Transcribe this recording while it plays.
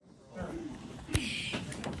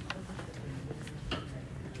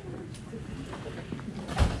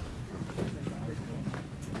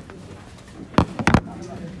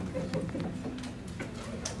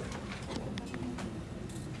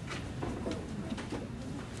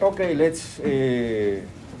Okay, let's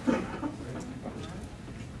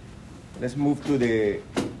move to the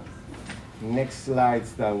next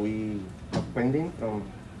slides that we have pending from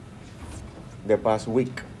the past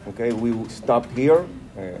week. Okay, we stopped here.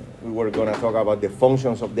 We were going to talk about the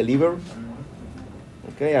functions of the liver.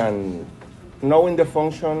 Okay, and knowing the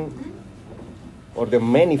function or the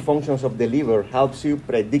many functions of the liver helps you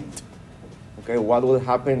predict, okay, what will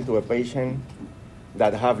happen to a patient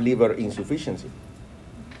that have liver insufficiency.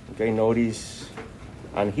 Okay, notice,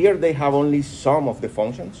 and here they have only some of the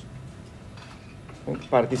functions.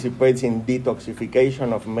 It participates in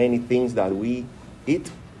detoxification of many things that we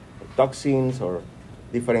eat, toxins or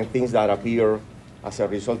different things that appear as a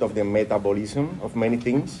result of the metabolism of many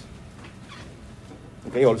things.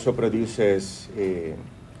 Okay, also produces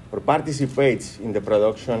or participates in the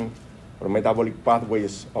production or metabolic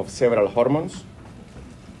pathways of several hormones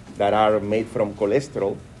that are made from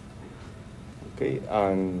cholesterol. Okay,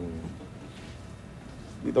 and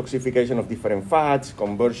detoxification of different fats,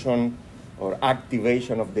 conversion or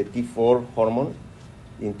activation of the T4 hormone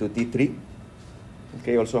into T3.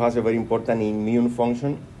 Okay, also has a very important immune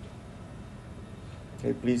function.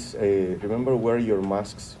 Okay, please remember wear your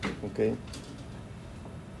masks. Okay.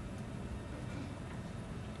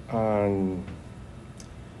 And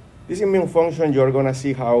this immune function, you're going to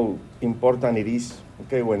see how important it is,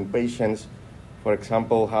 okay, when patients, for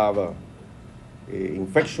example, have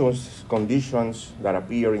infectious conditions that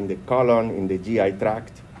appear in the colon, in the GI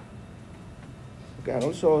tract. Okay, and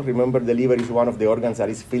also remember the liver is one of the organs that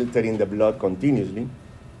is filtering the blood continuously,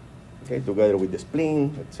 okay, together with the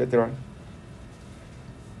spleen, etc.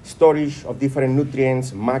 Storage of different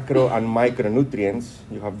nutrients, macro and micronutrients.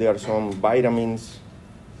 You have there some vitamins.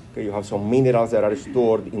 Okay, you have some minerals that are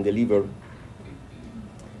stored in the liver.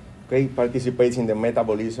 Okay, participates in the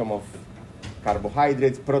metabolism of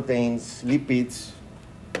carbohydrates, proteins, lipids,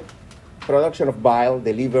 production of bile.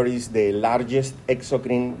 The liver is the largest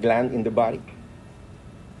exocrine gland in the body.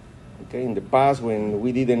 Okay, in the past, when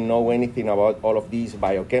we didn't know anything about all of these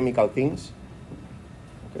biochemical things,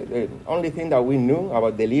 okay, the only thing that we knew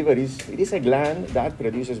about the liver is it is a gland that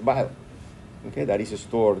produces bile. Okay, that is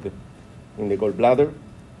stored in the gallbladder.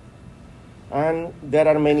 And there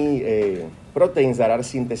are many proteins that are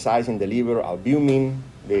synthesized in the liver, albumin,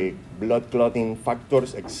 the blood clotting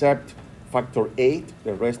factors, except factor 8.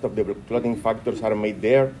 The rest of the blood clotting factors are made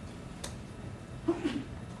there.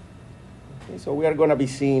 Okay, so we are going to be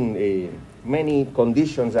seeing many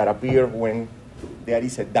conditions that appear when there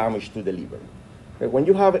is a damage to the liver. Okay, when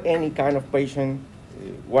you have any kind of patient,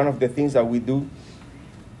 one of the things that we do,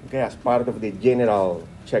 okay, as part of the general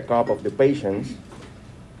checkup of the patients,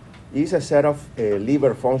 is a set of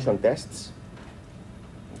liver function tests.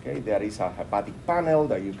 Okay, there is a hepatic panel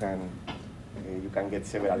that you can get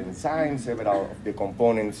several enzymes, several of the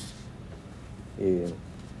components,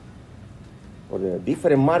 or the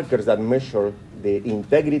different markers that measure the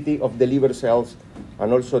integrity of the liver cells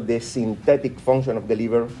and also the synthetic function of the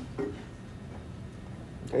liver.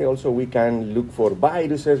 Okay, also we can look for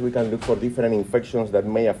viruses, we can look for different infections that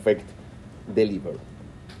may affect the liver.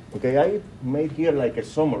 Okay, I made here like a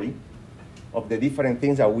summary of the different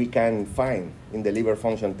things that we can find in the liver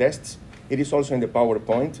function tests. It is also in the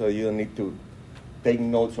PowerPoint, so you don't need to take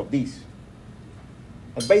notes of these.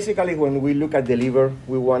 But basically, when we look at the liver,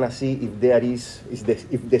 we want to see if there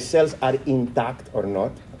if the cells are intact or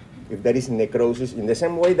not, if there is necrosis. In the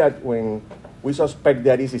same way that when we suspect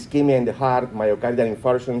there is ischemia in the heart, myocardial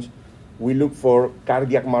infarctions, we look for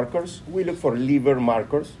cardiac markers. We look for liver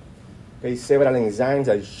markers. Okay, several enzymes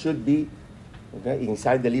that should be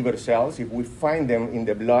inside the liver cells. If we find them in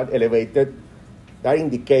the blood elevated, that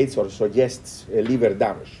indicates or suggests a liver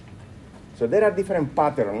damage. So there are different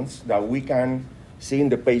patterns that we can see in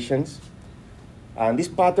the patients. And these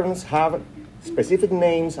patterns have specific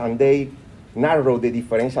names and they narrow the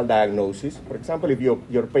differential diagnosis. For example, if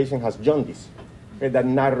your patient has jaundice, okay, that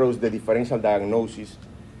narrows the differential diagnosis.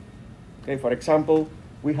 Okay, for example,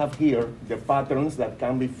 we have here the patterns that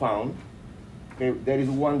can be found. Okay, there is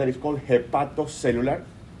one that is called hepatocellular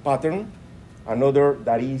pattern, another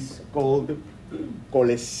that is called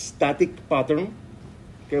cholestatic pattern.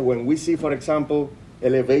 Okay, when we see, for example,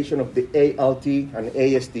 elevation of the ALT and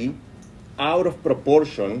AST out of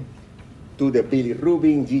proportion to the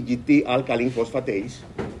bilirubin, GGT, alkaline phosphatase,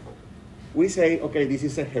 we say, okay, this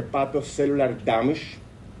is a hepatocellular damage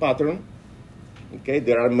pattern. Okay,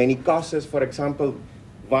 there are many causes, for example,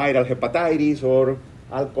 viral hepatitis or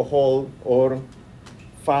alcohol or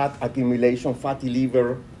fat accumulation, fatty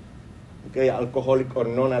liver, okay, alcoholic or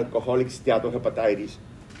non-alcoholic steatohepatitis.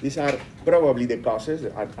 These are probably the causes,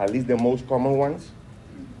 at least the most common ones.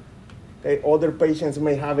 Okay? Other patients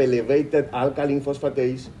may have elevated alkaline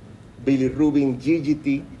phosphatase, bilirubin,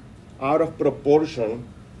 GGT, out of proportion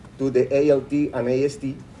to the ALT and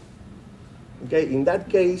AST. Okay? In that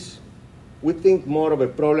case, we think more of a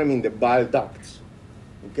problem in the bile ducts.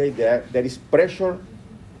 Okay? There is pressure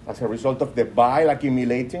as a result of the bile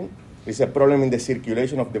accumulating. There's a problem in the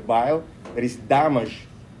circulation of the bile. There is damage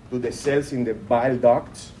to the cells in the bile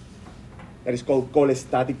ducts. That is called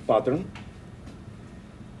cholestatic pattern.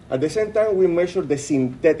 At the same time, we measure the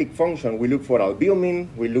synthetic function. We look for albumin,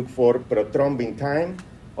 we look for prothrombin time.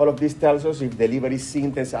 All of this tells us if the liver is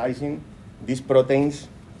synthesizing these proteins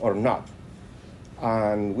or not.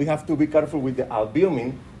 And we have to be careful with the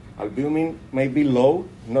albumin. Albumin may be low,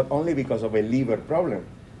 not only because of a liver problem,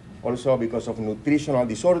 also because of nutritional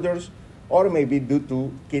disorders, or maybe due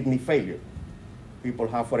to kidney failure. People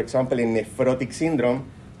have, for example, a nephrotic syndrome.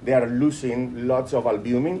 They are losing lots of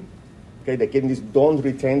albumin. Okay, the kidneys don't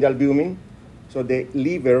retain the albumin, so the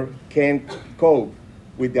liver can't cope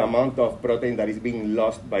with the amount of protein that is being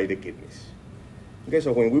lost by the kidneys. Okay,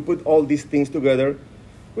 so when we put all these things together,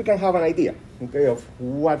 we can have an idea, okay, of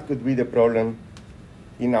what could be the problem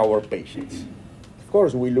in our patients. Of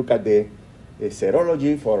course, we look at the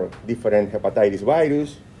serology for different hepatitis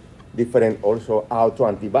virus, different also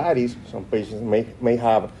autoantibodies. Some patients may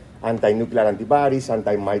have anti-nuclear antibodies,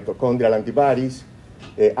 anti-mitochondrial antibodies,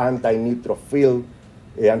 anti-neutrophil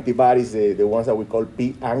antibodies, the ones that we call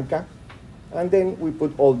p-ANCA. And then we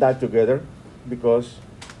put all that together because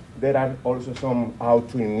there are also some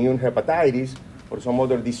autoimmune hepatitis or some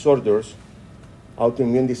other disorders,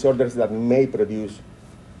 autoimmune disorders that may produce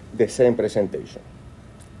the same presentation.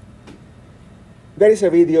 There is a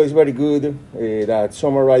video, it's very good, that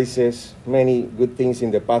summarizes many good things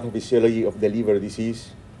in the pathophysiology of the liver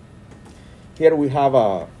disease. Here we have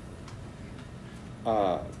a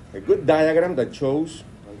good diagram that shows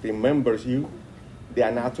and remembers you the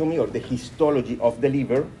anatomy or the histology of the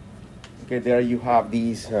liver. Okay, there you have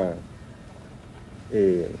these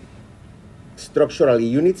structural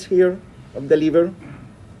units here of the liver.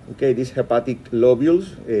 Okay, these hepatic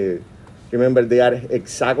lobules, remember they are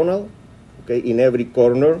hexagonal. Okay, in every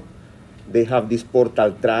corner they have these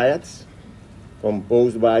portal triads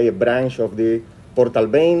composed by a branch of the portal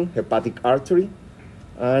vein, hepatic artery,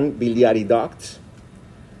 and biliary ducts.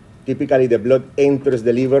 Typically the blood enters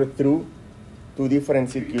the liver through two different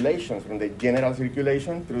circulations, from the general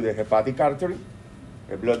circulation through the hepatic artery,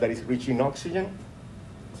 a blood that is rich in oxygen,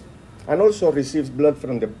 and also receives blood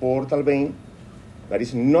from the portal vein that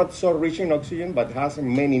is not so rich in oxygen but has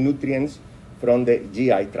many nutrients from the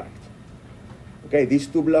GI tract. Okay, these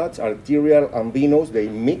two bloods, arterial and venous, they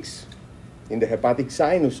mix in the hepatic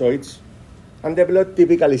sinusoids, and the blood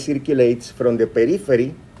typically circulates from the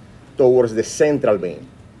periphery towards the central vein.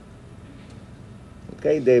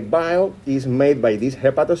 Okay, the bile is made by these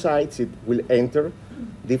hepatocytes. It will enter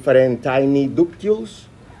different tiny ductules.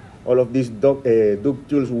 All of these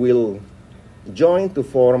ductules will join to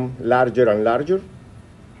form larger and larger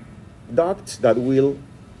ducts that will,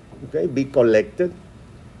 okay, be collected,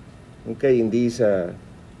 okay, in these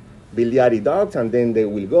biliary ducts, and then they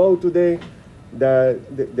will go to the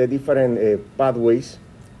different pathways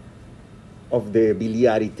of the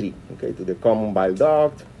biliary tree, okay, to the common bile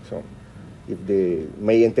duct. So if they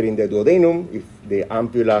may enter in the duodenum, if the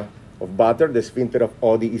ampulla of Butter, the sphincter of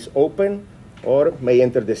Oddi, is open, or may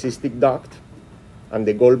enter the cystic duct and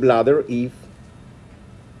the gallbladder if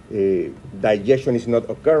digestion is not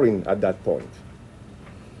occurring at that point.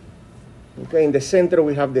 Okay, in the center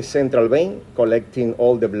we have the central vein collecting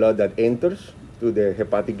all the blood that enters to the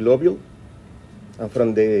hepatic globule, and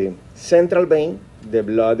from the central vein the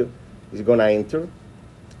blood is going to enter,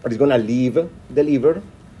 or is going to leave the liver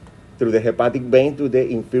through the hepatic vein to the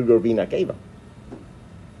inferior vena cava.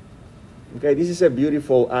 Okay, this is a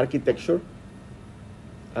beautiful architecture,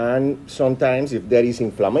 and sometimes if there is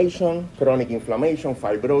inflammation, chronic inflammation,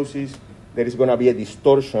 fibrosis, there is going to be a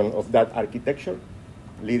distortion of that architecture,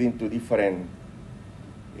 leading to different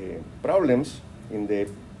problems in the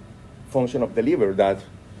function of the liver that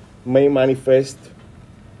may manifest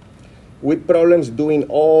with problems doing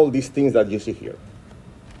all these things that you see here.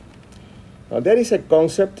 Now, there is a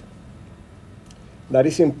concept that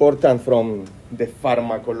is important from the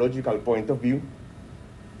pharmacological point of view,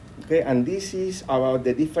 okay, and this is about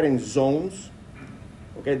the different zones,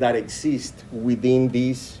 okay, that exist within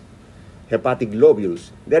these hepatic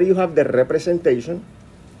globules. There you have the representation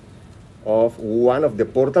of one of the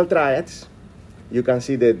portal triads. You can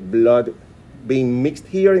see the blood being mixed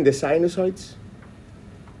here in the sinusoids.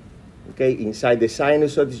 Okay, inside the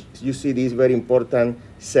sinusoids, you see these very important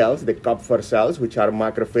cells, the Kupffer cells, which are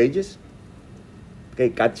macrophages. okay,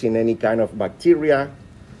 catching any kind of bacteria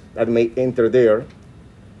that may enter there.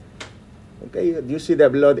 Okay, you see the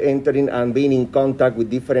blood entering and being in contact with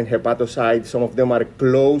different hepatocytes. Some of them are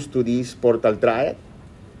close to this portal triad.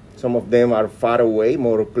 Some of them are far away,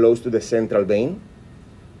 more close to the central vein.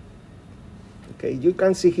 Okay, you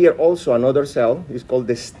can see here also another cell. It's called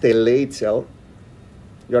the stellate cell.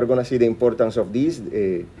 You are going to see the importance of these.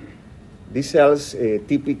 These cells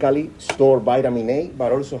typically store vitamin A,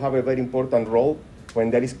 but also have a very important role when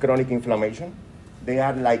there is chronic inflammation. They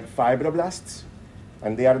are like fibroblasts,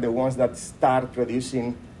 and they are the ones that start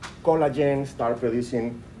producing collagen, start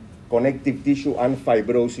producing connective tissue and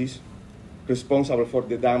fibrosis, responsible for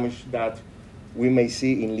the damage that we may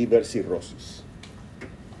see in liver cirrhosis.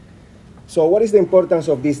 So what is the importance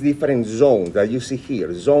of these different zones that you see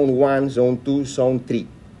here? Zone 1, Zone 2, Zone 3.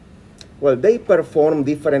 Well, they perform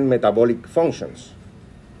different metabolic functions.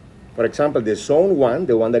 For example, the Zone 1,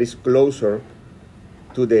 the one that is closer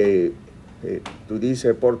to this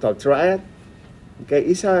portal triad, okay,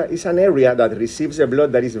 is an area that receives a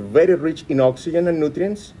blood that is very rich in oxygen and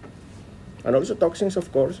nutrients, and also toxins,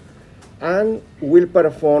 of course, and will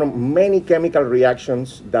perform many chemical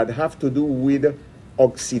reactions that have to do with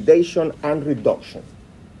oxidation and reduction.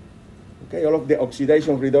 Okay, all of the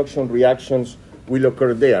oxidation reduction reactions will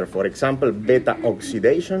occur there. For example, beta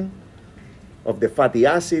oxidation of the fatty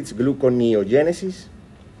acids, gluconeogenesis,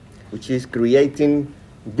 which is creating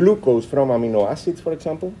glucose from amino acids, for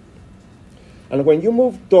example. And when you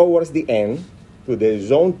move towards the end, to the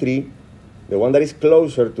Zone 3, the one that is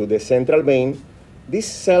closer to the central vein, these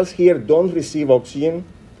cells here don't receive oxygen,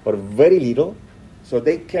 or very little, so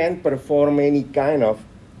they can't perform any kind of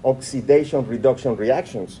oxidation reduction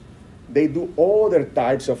reactions. They do other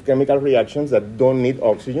types of chemical reactions that don't need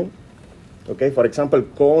oxygen. Okay, for example,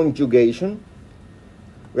 conjugation.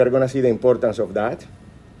 We are going to see the importance of that.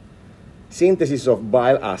 Synthesis of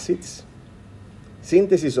bile acids,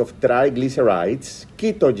 synthesis of triglycerides,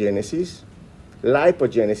 ketogenesis,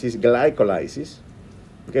 lipogenesis, glycolysis.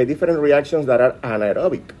 Okay, different reactions that are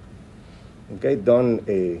anaerobic. Okay, don't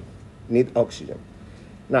need oxygen.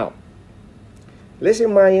 Now, let's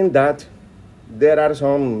imagine that there are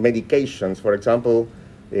some medications, for example,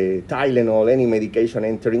 Tylenol, any medication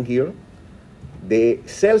entering here. The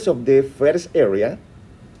cells of the first area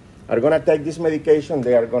are going to take this medication,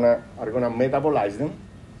 they are going to metabolize them,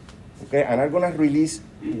 okay, and are going to release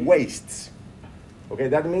wastes. Okay,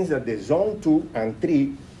 that means that the Zone 2 and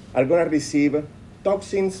 3 are going to receive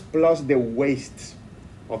toxins plus the wastes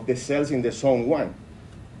of the cells in the Zone 1.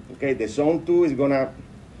 Okay, the Zone 2 is going to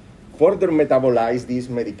further metabolize these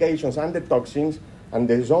medications and the toxins, and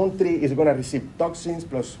the Zone 3 is going to receive toxins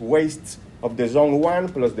plus wastes of the Zone 1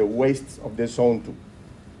 plus the wastes of the Zone 2.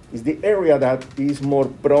 It's the area that is more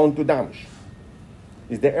prone to damage.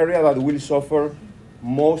 It's the area that will suffer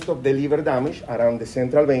most of the liver damage around the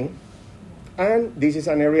central vein, and this is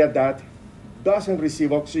an area that doesn't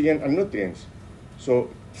receive oxygen and nutrients. So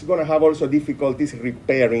it's going to have also difficulties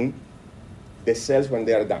repairing the cells when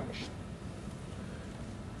they are damaged.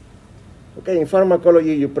 Okay, in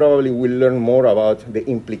pharmacology, you probably will learn more about the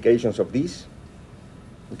implications of this,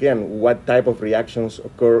 okay, and what type of reactions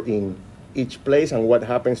occur in each place and what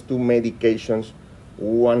happens to medications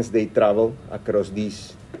once they travel across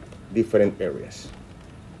these different areas.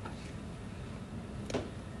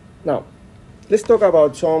 Now, let's talk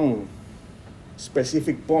about some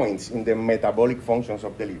specific points in the metabolic functions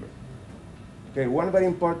of the liver. Okay, one very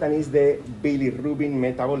important is the bilirubin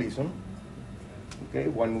metabolism. Okay,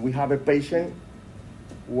 when we have a patient,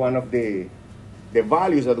 one of the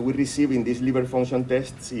values that we receive in these liver function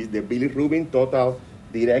tests is the bilirubin, total,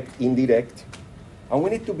 direct, indirect, and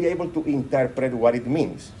we need to be able to interpret what it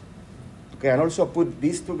means. Okay, and also put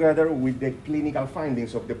this together with the clinical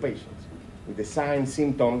findings of the patients, with the signs,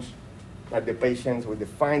 symptoms at the patients, with the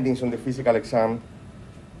findings on the physical exam.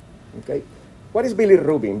 Okay, what is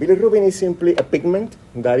bilirubin? Bilirubin is simply a pigment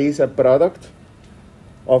that is a product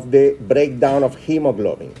of the breakdown of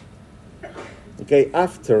hemoglobin. Okay,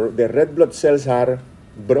 after the red blood cells are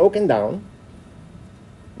broken down,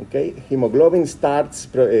 okay, hemoglobin starts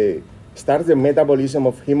the metabolism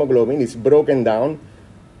of hemoglobin. It's broken down.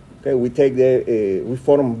 Okay, we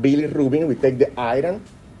form bilirubin. We take the iron,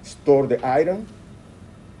 store the iron.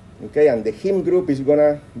 Okay, and the heme group is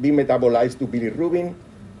gonna be metabolized to bilirubin.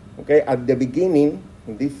 Okay, at the beginning,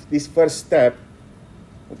 this first step,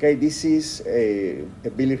 okay, this is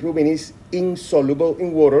bilirubin is insoluble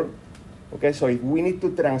in water. Okay, so if we need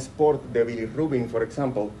to transport the bilirubin, for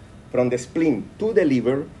example, from the spleen to the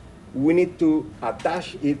liver, we need to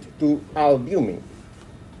attach it to albumin,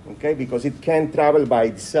 okay, because it can't travel by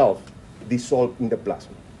itself dissolved in the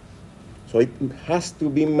plasma. So it has to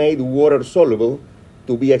be made water soluble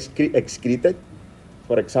to be excreted,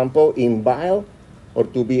 for example, in bile, or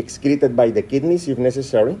to be excreted by the kidneys if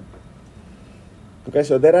necessary. Okay,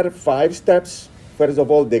 so there are 5 steps. First of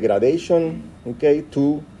all, degradation, okay,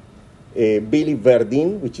 to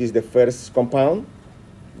biliverdin, which is the first compound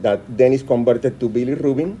that then is converted to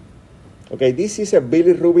bilirubin. Okay, this is a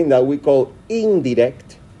bilirubin that we call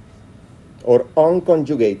indirect or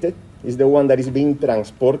unconjugated. Is the one that is being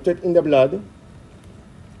transported in the blood.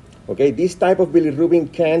 Okay, this type of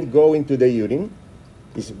bilirubin can't go into the urine.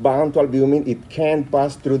 It's bound to albumin. It can't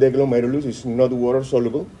pass through the glomerulus. It's not water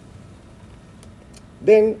soluble.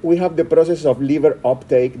 Then we have the process of liver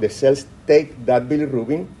uptake. The cells take that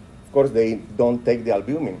bilirubin. Of course, they don't take the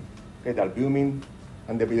albumin. Okay, the albumin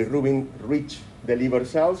and the bilirubin reach the liver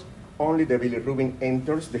cells. Only the bilirubin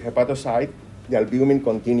enters the hepatocyte. The albumin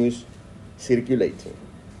continues circulating.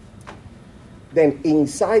 Then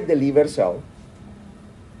inside the liver cell,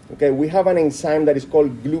 okay, we have an enzyme that is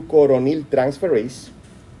called glucuronil transferase.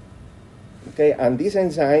 Okay, and this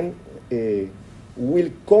enzyme will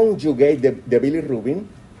conjugate the bilirubin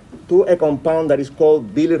to a compound that is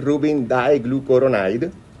called bilirubin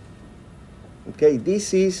diglucuronide. Okay,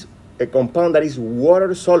 this is a compound that is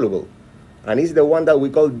water soluble, and is the one that we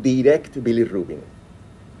call direct bilirubin.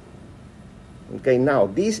 Okay, now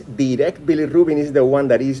this direct bilirubin is the one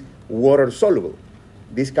that is water soluble.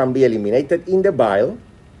 This can be eliminated in the bile,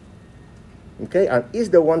 okay, and is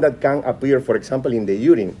the one that can appear, for example, in the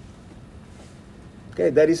urine.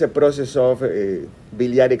 Okay, there is a process of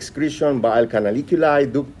biliary excretion, bile canaliculi,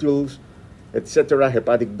 ductules, etc.,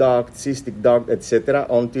 hepatic duct, cystic duct, etc.,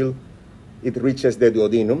 until it reaches the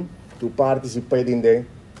duodenum to participate in the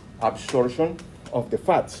absorption of the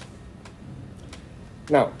fats.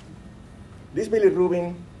 Now, this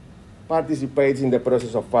bilirubin participates in the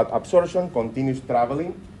process of fat absorption, continues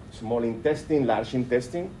traveling, small intestine, large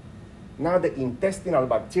intestine. Now the intestinal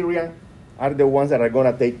bacteria are the ones that are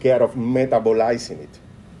going to take care of metabolizing it.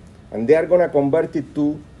 And they are going to convert it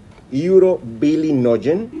to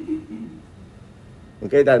urobilinogen,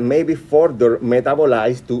 okay, that may be further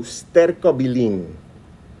metabolized to stercobilin.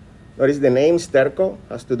 Notice the name sterco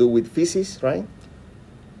has to do with feces, right?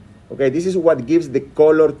 Okay, this is what gives the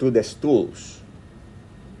color to the stools.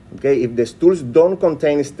 Okay, if the stools don't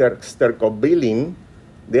contain stercobilin,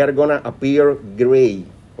 they are going to appear gray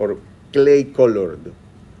or clay-colored.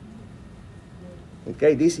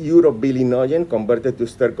 Okay, this urobilinogen converted to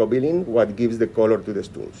stercobilin, what gives the color to the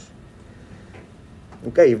stools.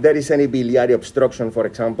 Okay, if there is any biliary obstruction, for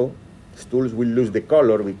example, stools will lose the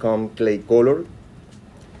color, become clay-colored.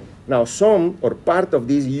 Now, some or part of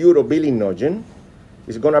this urobilinogen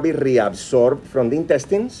is going to be reabsorbed from the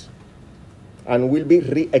intestines and will be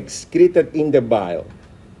re-excreted in the bile.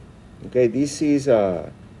 Okay, this is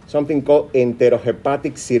something called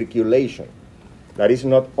enterohepatic circulation. That is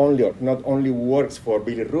not only works for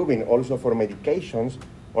bilirubin, also for medications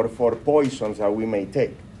or for poisons that we may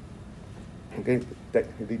take. Okay,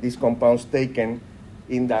 these compounds taken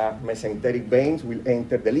in the mesenteric veins will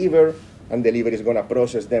enter the liver, and the liver is going to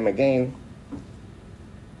process them again.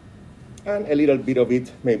 And a little bit of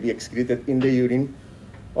it may be excreted in the urine,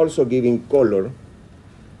 also giving color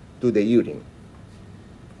to the urine.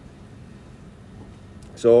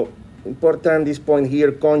 So, important this point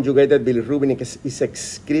here, conjugated bilirubin is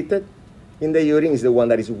excreted in the urine, is the one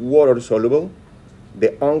that is water soluble.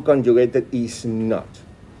 The unconjugated is not.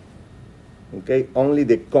 Okay, only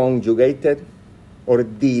the conjugated or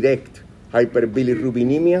direct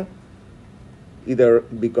hyperbilirubinemia, either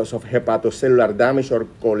because of hepatocellular damage or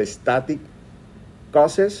cholestatic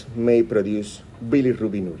causes, may produce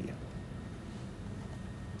bilirubinuria.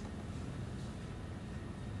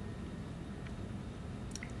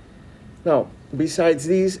 Now, besides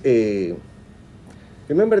this,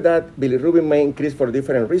 remember that bilirubin may increase for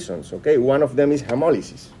different reasons, okay? One of them is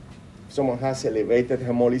hemolysis. If someone has elevated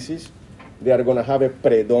hemolysis, they are going to have a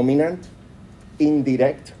predominant,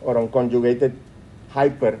 indirect, or unconjugated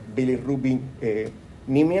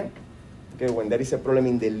hyperbilirubinemia. Okay, when there is a problem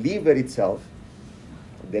in the liver itself,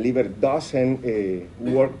 the liver doesn't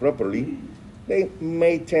work properly, they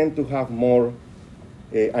may tend to have more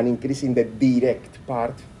an increase in the direct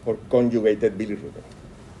part or conjugated bilirubin.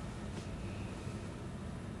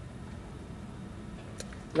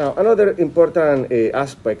 Now, another important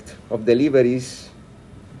aspect of the liver is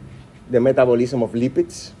the metabolism of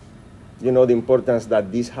lipids. You know the importance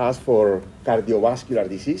that this has for cardiovascular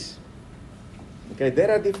disease. Okay,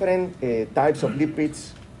 there are different types of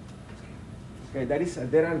lipids. Okay,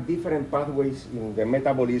 there are different pathways in the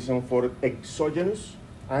metabolism for exogenous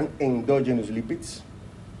and endogenous lipids.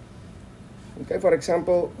 Okay, for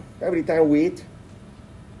example, every time we eat,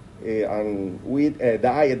 and we eat a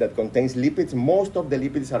diet that contains lipids, most of the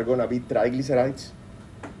lipids are going to be triglycerides.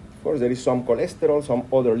 Of course, there is some cholesterol, some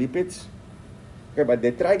other lipids. Okay, but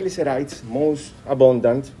the triglycerides, most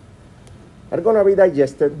abundant, are going to be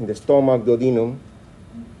digested in the stomach, duodenum,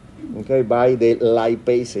 okay, by the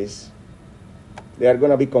lipases. They are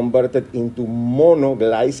going to be converted into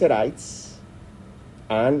monoglycerides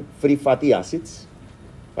and free fatty acids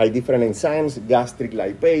by different enzymes, gastric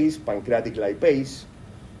lipase, pancreatic lipase,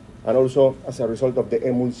 and also as a result of the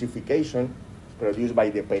emulsification produced by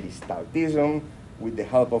the peristaltism with the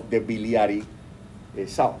help of the biliary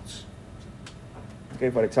salts. Okay,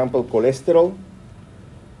 for example, cholesterol,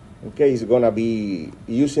 okay, is going to be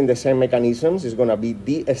using the same mechanisms. It's going to be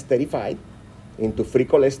de-esterified into free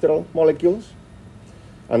cholesterol molecules.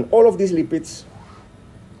 And all of these lipids,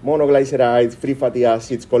 monoglycerides, free fatty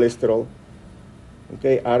acids, cholesterol,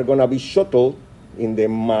 okay, are going to be shuttled in the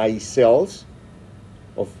micelles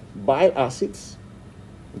of bile acids,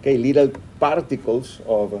 okay, little particles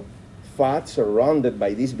of fat surrounded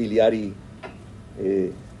by these biliary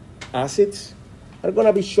acids are going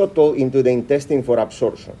to be shuttled into the intestine for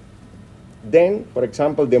absorption. Then, for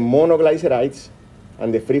example, the monoglycerides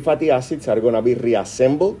and the free fatty acids are going to be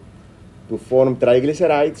reassembled to form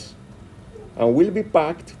triglycerides and will be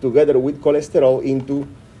packed together with cholesterol into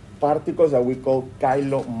particles that we call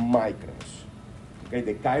chylomicrons. Okay,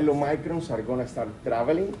 the chylomicrons are going to start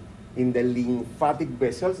traveling in the lymphatic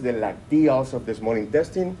vessels, the lacteals of the small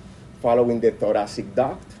intestine, following the thoracic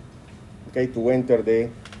duct, okay, to enter the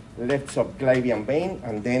left subclavian vein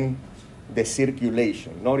and then the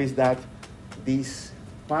circulation. Notice that these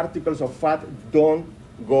particles of fat don't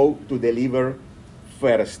go to the liver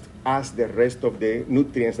first as the rest of the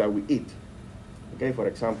nutrients that we eat. Okay, for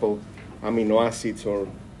example, amino acids or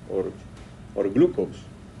glucose.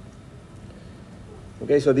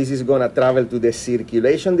 Okay, so this is going to travel to the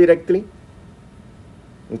circulation directly.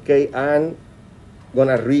 Okay, and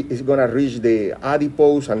it's going to reach the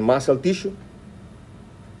adipose and muscle tissue.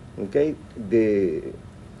 Okay,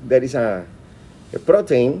 there is a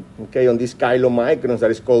protein, okay, on these chylomicrons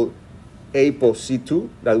that is called ApoC2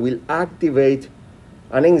 that will activate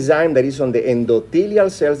an enzyme that is on the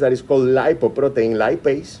endothelial cells that is called lipoprotein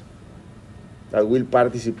lipase that will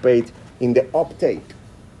participate in the uptake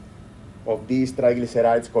of these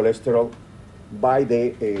triglycerides, cholesterol by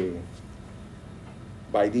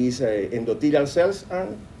these endothelial cells,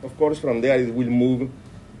 and of course from there it will move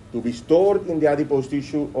to be stored in the adipose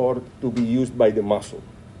tissue or to be used by the muscle.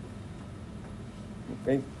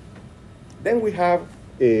 Okay. Then we have,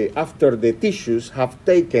 after the tissues have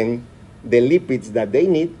taken the lipids that they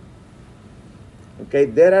need, okay,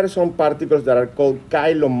 there are some particles that are called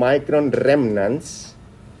chylomicron remnants,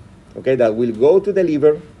 okay, that will go to the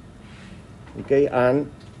liver, okay,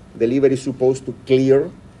 and the liver is supposed to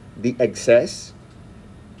clear the excess,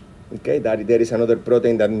 okay, that there is another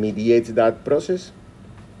protein that mediates that process.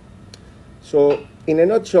 So, in a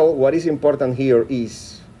nutshell, what is important here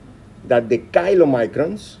is that the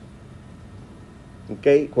chylomicrons,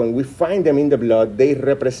 okay, when we find them in the blood, they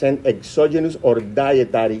represent exogenous or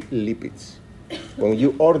dietary lipids. When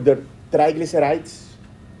you order triglycerides,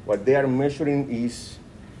 what they are measuring is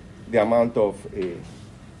the amount of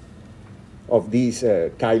these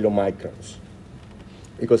chylomicrons,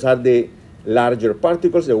 because are the larger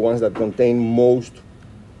particles, the ones that contain most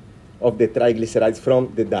of the triglycerides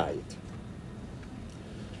from the diet.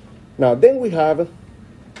 Now, then we have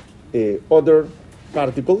other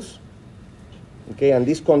particles, okay, and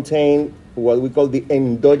these contain what we call the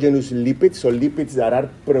endogenous lipids, so lipids that are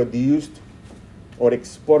produced or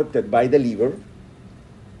exported by the liver.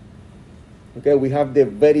 Okay, we have the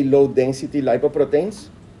very low density lipoproteins.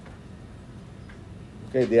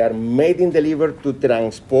 Okay, they are made in the liver to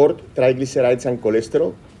transport triglycerides and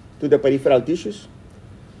cholesterol to the peripheral tissues.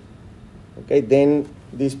 Okay, then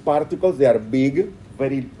these particles, they are big,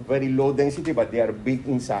 very, very low density, but they are big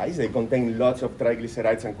in size. They contain lots of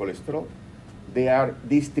triglycerides and cholesterol. They are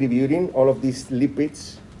distributing all of these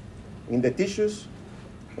lipids in the tissues.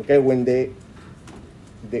 Okay, when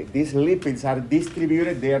these lipids are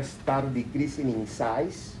distributed, they start decreasing in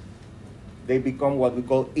size. They become what we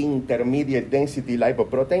call intermediate density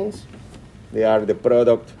lipoproteins. They are the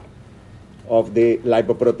product of the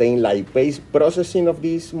lipoprotein lipase processing of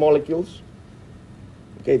these molecules.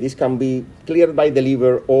 Okay, this can be cleared by the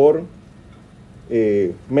liver or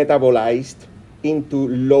metabolized into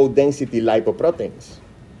low-density lipoproteins.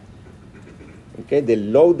 Okay, the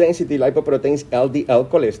low-density lipoproteins, LDL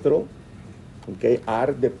cholesterol, okay,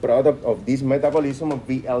 are the product of this metabolism of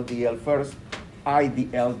VLDL first,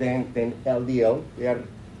 IDL, then LDL. They are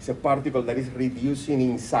It's a particle that is reducing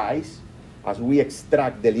in size as we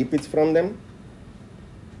extract the lipids from them.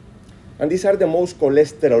 And these are the most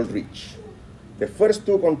cholesterol rich. The first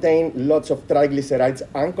two contain lots of triglycerides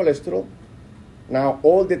and cholesterol. Now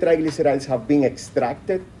all the triglycerides have been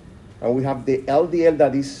extracted, and we have the LDL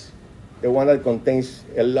that is the one that contains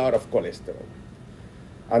a lot of cholesterol.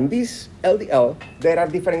 And this LDL, there are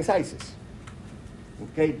different sizes.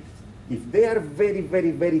 Okay, if they are very, very,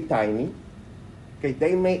 very tiny, okay,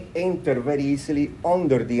 they may enter very easily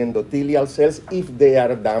under the endothelial cells if they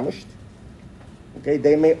are damaged. Okay,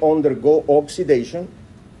 they may undergo oxidation,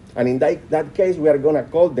 and in that case, we are going to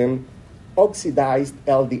call them oxidized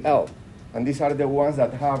LDL. And these are the ones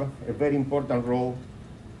that have a very important role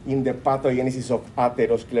in the pathogenesis of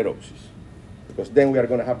atherosclerosis. Because then we are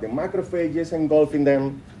going to have the macrophages engulfing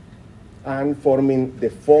them and forming the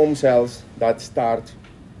foam cells that start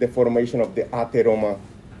the formation of the atheroma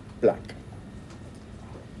plaque.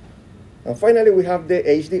 And finally, we have the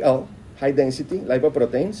HDL, high-density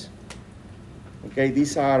lipoproteins. Okay,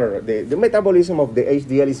 these are, the metabolism of the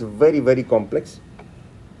HDL is very, very complex.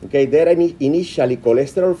 Okay, they are initially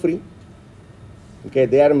cholesterol-free. Okay,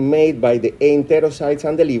 they are made by the enterocytes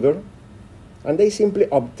and the liver, and they simply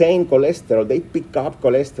obtain cholesterol. They pick up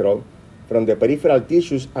cholesterol from the peripheral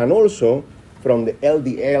tissues and also from the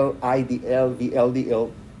LDL, IDL,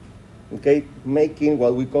 VLDL, okay, making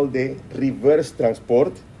what we call the reverse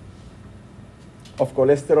transport of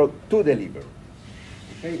cholesterol to the liver.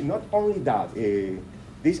 Okay, not only that,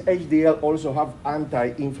 these HDL also have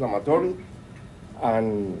anti-inflammatory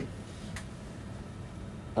and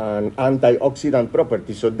antioxidant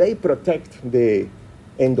properties, so they protect the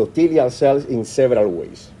endothelial cells in several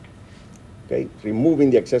ways. Okay,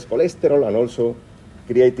 removing the excess cholesterol and also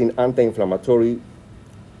creating anti-inflammatory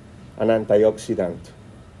and antioxidant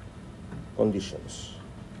conditions.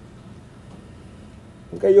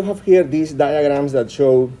 Okay, you have here these diagrams that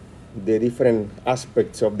show the different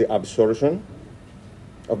aspects of the absorption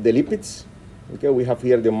of the lipids. Okay, we have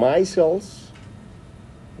here the micelles.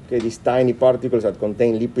 Okay, these tiny particles that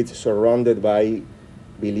contain lipids surrounded by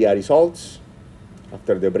biliary salts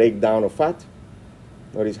after the breakdown of fat.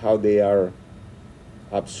 Notice how they are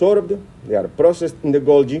absorbed, they are processed in the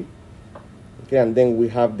Golgi. Okay, and then we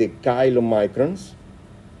have the chylomicrons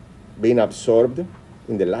being absorbed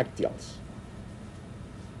in the lacteals.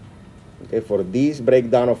 Okay, for this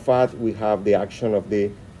breakdown of fat, we have the action of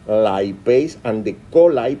the lipase and the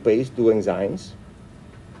colipase, two enzymes.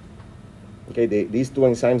 Okay, these two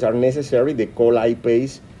enzymes are necessary. The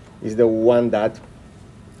colipase is the one that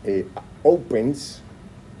opens,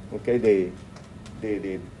 okay,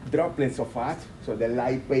 the droplets of fat, so the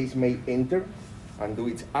lipase may enter and do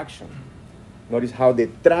its action. Notice how the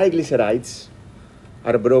triglycerides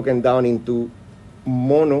are broken down into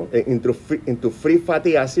free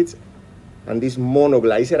fatty acids, and these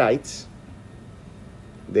monoglycerides,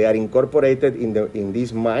 they are incorporated in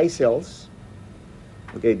these micelles.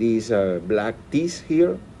 Okay, these black T's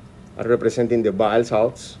here are representing the bile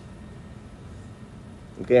salts.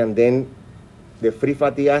 Okay, and then the free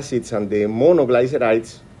fatty acids and the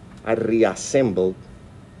monoglycerides are reassembled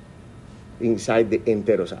inside the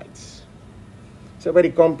enterocytes. It's a very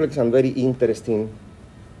complex and very interesting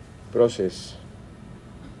process.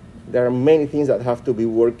 There are many things that have to be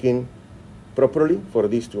working properly for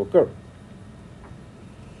this to occur.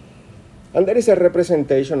 And there is a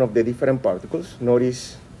representation of the different particles.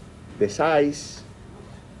 Notice the size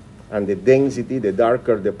and the density. The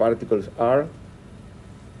darker the particles are,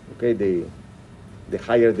 okay, the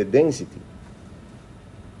higher the density.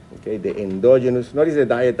 Okay, the endogenous. Notice the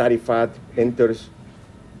dietary fat enters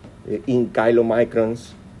in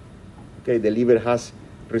chylomicrons. Okay, the liver has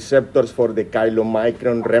receptors for the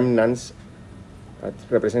chylomicron remnants. That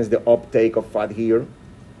represents the uptake of fat here.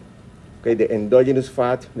 Okay, the endogenous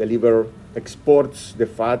fat, the liver exports the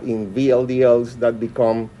fat in VLDLs that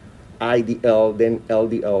become IDL, then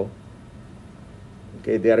LDL.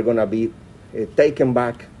 Okay, they are going to be taken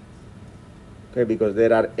back, okay, because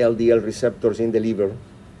there are LDL receptors in the liver.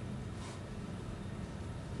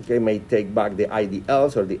 Okay, may take back the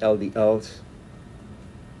IDLs or the LDLs.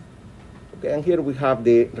 Okay, and here we have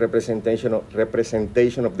the representation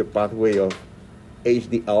of the pathway of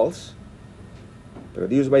HDLs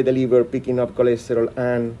produced by the liver, picking up cholesterol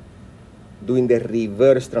and doing the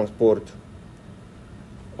reverse transport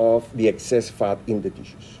of the excess fat in the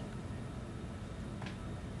tissues.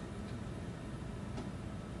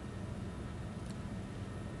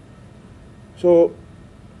 So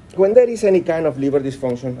when there is any kind of liver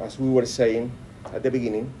dysfunction, as we were saying at the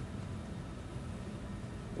beginning,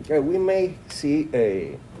 okay, we may see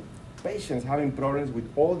patients having problems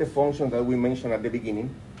with all the functions that we mentioned at the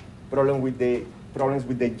beginning, problems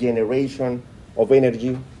with the generation of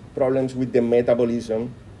energy, problems with the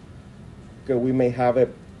metabolism. Okay, we may have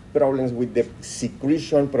problems with the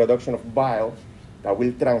secretion, production of bile that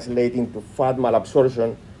will translate into fat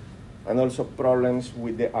malabsorption, and also problems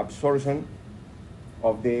with the absorption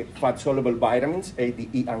of the fat-soluble vitamins, A, D,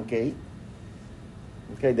 E, and K.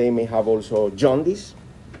 Okay, they may have also jaundice.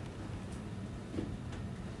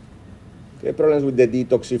 Okay, problems with the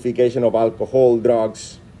detoxification of alcohol,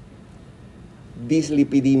 drugs,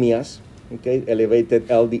 dyslipidemias, okay, elevated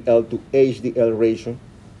LDL to HDL ratio,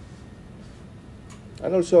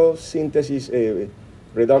 and also synthesis,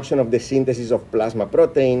 reduction of the synthesis of plasma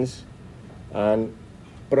proteins, and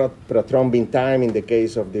prothrombin time in the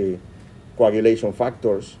case of the coagulation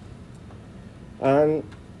factors. And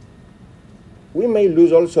we may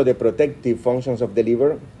lose also the protective functions of the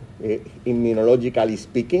liver, immunologically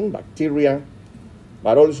speaking, bacteria,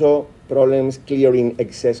 but also problems clearing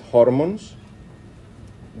excess hormones,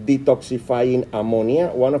 detoxifying ammonia.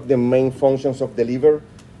 One of the main functions of the liver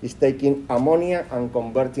is taking ammonia and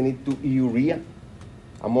converting it to urea.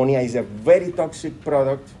 Ammonia is a very toxic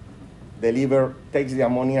product. The liver takes the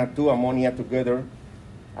ammonia together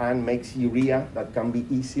and makes urea that can be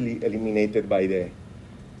easily eliminated by the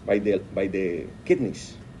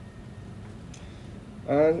kidneys.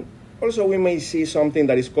 And also we may see something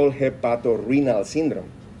that is called hepatorenal syndrome.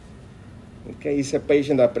 Okay, it's a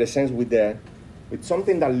patient that presents with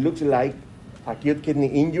something that looks like acute kidney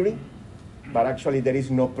injury, but actually there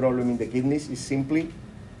is no problem in the kidneys. It's simply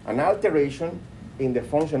an alteration in the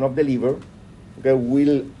function of the liver that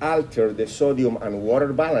will alter the sodium and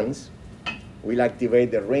water balance, will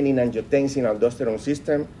activate the renin-angiotensin-aldosterone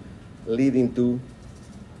system, leading to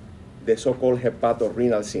the so-called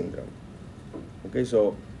hepatorenal syndrome. Okay,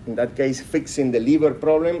 so in that case, fixing the liver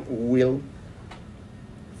problem will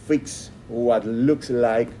fix what looks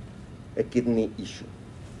like a kidney issue.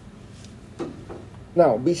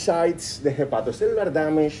 Now, besides the hepatocellular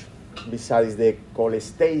damage, besides the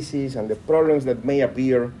cholestasis and the problems that may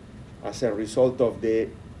appear as a result of the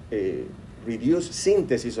reduced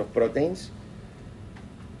synthesis of proteins,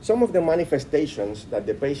 some of the manifestations that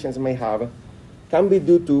the patients may have can be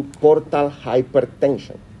due to portal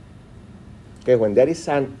hypertension. Okay, when there is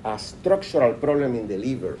a structural problem in the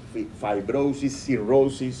liver, fibrosis,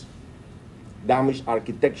 cirrhosis, damaged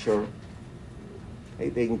architecture,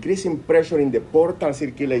 the increasing pressure in the portal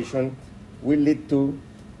circulation will lead to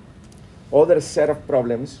other set of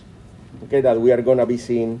problems, okay, that we are going to be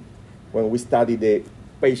seeing when we study the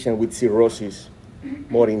patient with cirrhosis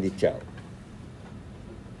more in detail.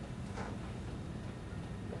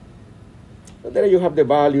 So there you have the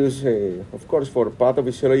values. Of course, for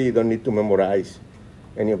pathophysiology, you don't need to memorize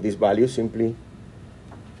any of these values, simply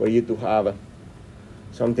for you to have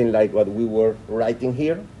something like what we were writing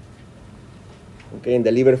here. Okay, in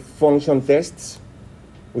the liver function tests,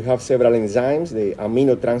 we have several enzymes, the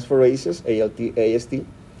aminotransferases, ALT, AST.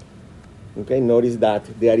 Okay, notice that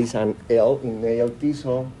there is an L in ALT,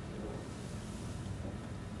 so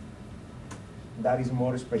that is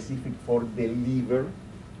more specific for the liver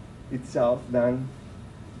itself than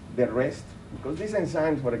the rest. Because these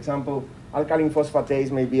enzymes, for example, alkaline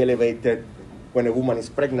phosphatase may be elevated when a woman is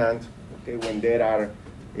pregnant, okay, when there are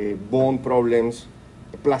bone problems,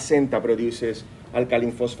 the placenta produces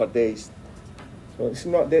alkaline phosphatase. So it's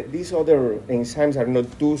not these other enzymes are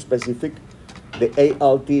not too specific. The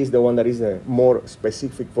ALT is the one that is more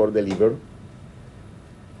specific for the liver.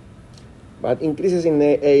 But increases in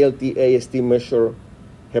the ALT, AST measure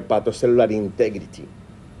hepatocellular integrity.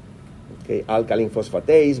 Okay, alkaline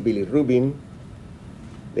phosphatase, bilirubin,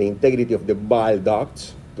 the integrity of the bile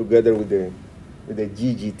ducts, together with the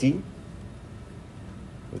GGT.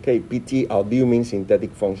 Okay, PT, albumin,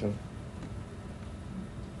 synthetic function.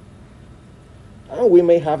 And we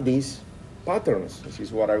may have these patterns. This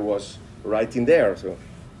is what I was writing there, so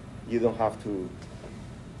you don't have to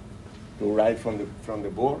write from the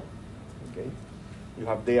board. Okay, you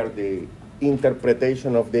have there the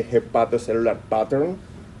interpretation of the hepatocellular pattern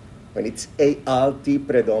when it's ALT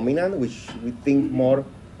predominant, which we think more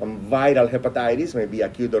on viral hepatitis, maybe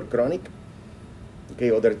acute or chronic.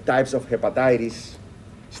 Okay, other types of hepatitis,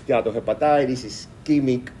 steatohepatitis,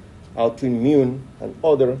 ischemic, autoimmune, and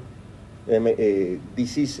other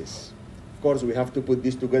diseases. Of course, we have to put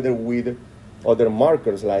this together with other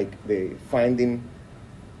markers like the finding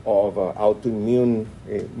of autoimmune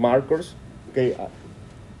markers, okay,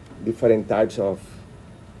 different types of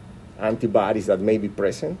antibodies that may be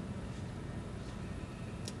present.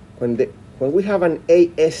 When we have an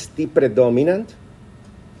AST predominant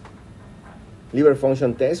liver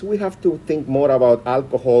function test, we have to think more about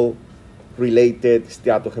alcohol related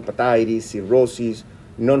steatohepatitis, cirrhosis,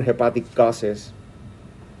 non-hepatic causes,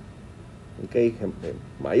 okay,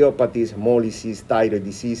 myopathies, hemolysis, thyroid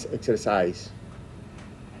disease, exercise.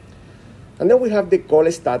 And then we have the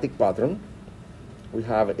cholestatic pattern. We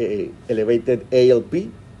have a elevated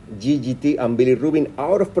ALP, GGT, and bilirubin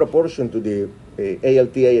out of proportion to the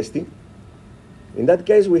ALT, AST. In that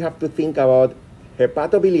case, we have to think about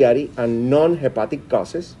hepatobiliary and non-hepatic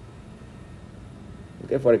causes.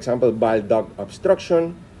 Okay, for example, bile duct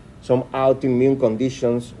obstruction, some autoimmune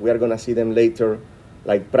conditions, we are going to see them later,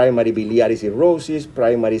 like primary biliary cirrhosis,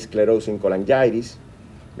 primary sclerosing cholangitis,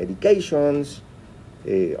 medications,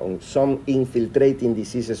 on some infiltrating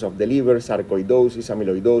diseases of the liver, sarcoidosis,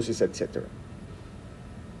 amyloidosis, etc.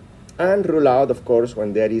 And rule out, of course,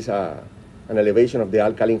 when there is an elevation of the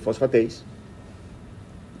alkaline phosphatase,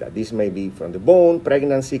 that this may be from the bone,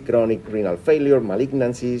 pregnancy, chronic renal failure,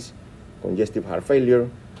 malignancies, congestive heart failure,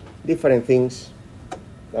 different things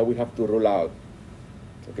that we have to rule out,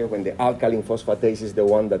 okay, when the alkaline phosphatase is the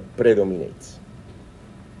one that predominates.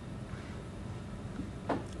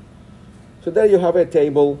 So there you have a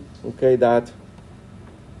table, okay, that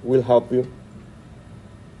will help you,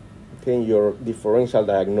 okay, in your differential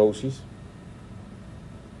diagnosis.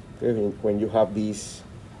 Okay, when you have these,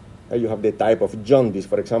 you have the type of jaundice,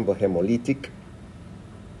 for example, hemolytic,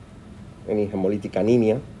 any hemolytic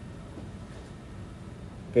anemia.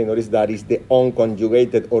 Okay, notice that is the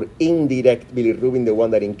unconjugated or indirect bilirubin, the one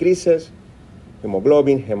that increases.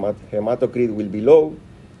 Hemoglobin, hematocrit will be low,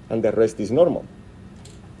 and the rest is normal.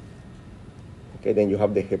 Okay, then you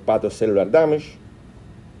have the hepatocellular damage,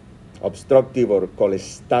 obstructive or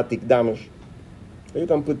cholestatic damage. So you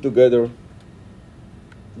can put together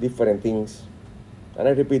different things. And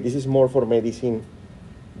I repeat, this is more for medicine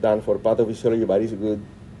than for pathophysiology, but it's good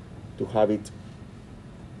to have it.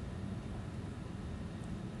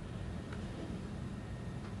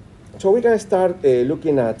 So we can start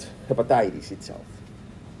looking at hepatitis itself.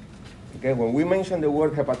 Okay, when we mention the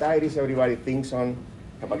word hepatitis, everybody thinks on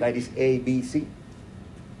hepatitis A, B, C.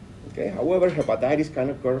 Okay, however, hepatitis can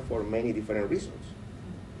occur for many different reasons.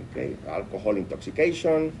 Okay, alcohol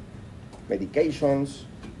intoxication, medications,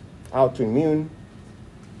 autoimmune,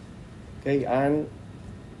 okay, and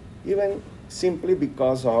even simply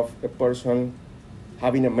because of a person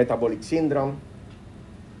having a metabolic syndrome,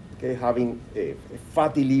 okay, having a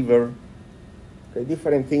fatty liver, okay,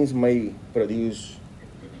 different things may produce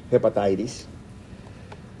hepatitis.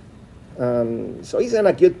 So it's an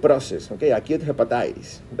acute process, okay, acute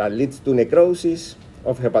hepatitis that leads to necrosis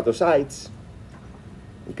of hepatocytes,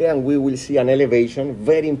 okay, and we will see an elevation,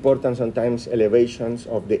 very important sometimes, elevations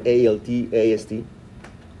of the ALT, AST.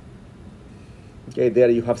 Okay,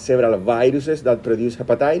 there you have several viruses that produce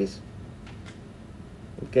hepatitis.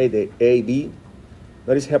 Okay, the A, B.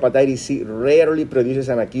 Notice hepatitis C rarely produces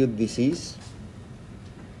an acute disease.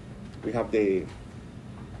 We have the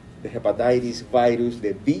hepatitis virus,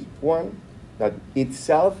 the B one, that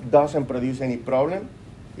itself doesn't produce any problem.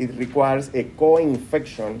 It requires a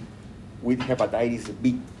co-infection with hepatitis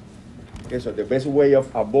B. Okay, so the best way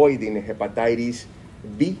of avoiding hepatitis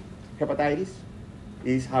B hepatitis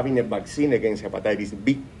is having a vaccine against hepatitis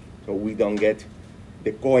B, so we don't get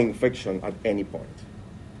the co-infection at any point.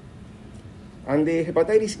 And the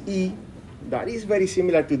hepatitis E, that is very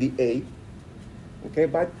similar to the A, okay,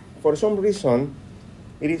 but for some reason,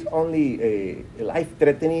 it is only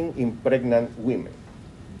life-threatening in pregnant women.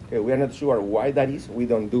 Okay, we are not sure why that is. We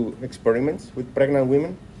don't do experiments with pregnant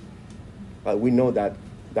women, but we know that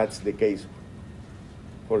that's the case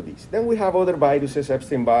for this. Then we have other viruses,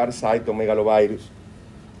 Epstein-Barr, cytomegalovirus,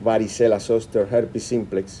 varicella zoster, herpes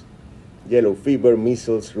simplex, yellow fever,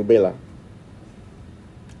 measles, rubella.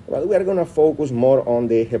 But we are going to focus more on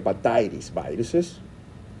the hepatitis viruses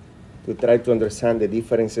to try to understand the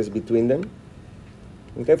differences between them.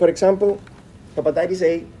 Okay, for example, hepatitis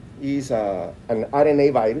A is an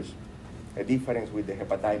RNA virus, a difference with the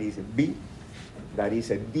hepatitis B, that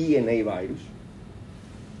is a DNA virus.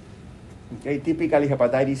 Okay, typically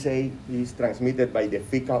hepatitis A is transmitted by the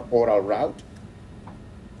fecal-oral route.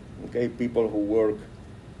 Okay, people who work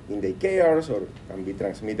in daycares or can be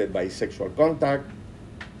transmitted by sexual contact.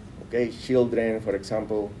 Okay, children, for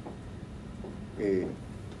example,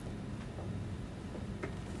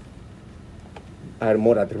 are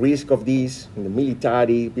more at risk of this. In the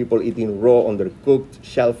military, people eating raw, undercooked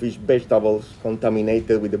shellfish, vegetables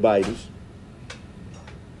contaminated with the virus.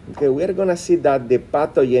 Okay, we are going to see that the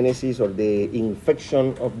pathogenesis or the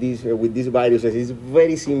infection of these with these viruses is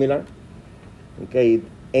very similar. Okay, it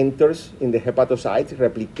enters in the hepatocytes,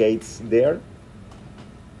 replicates there.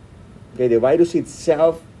 Okay, the virus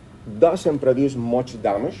itself doesn't produce much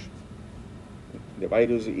damage. The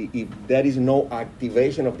virus, if there is no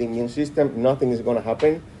activation of the immune system, nothing is going to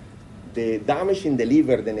happen. The damage in the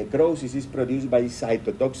liver, the necrosis, is produced by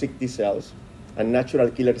cytotoxic T cells and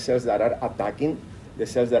natural killer cells that are attacking the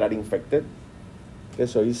cells that are infected. Okay,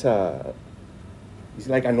 so it's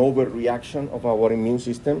like an overreaction of our immune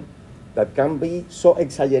system that can be so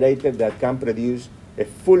exaggerated that can produce a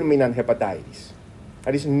fulminant hepatitis.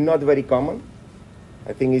 That is not very common.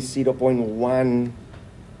 I think it's 0.1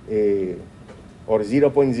 or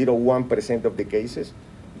 0.01% of the cases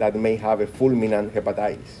that may have a fulminant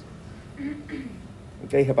hepatitis.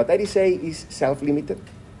 Okay, hepatitis A is self-limited.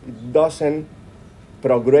 It doesn't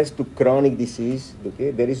progress to chronic disease.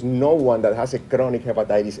 Okay, there is no one that has a chronic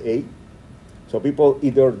hepatitis A. So people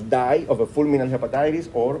either die of a fulminant hepatitis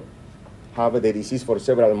or have the disease for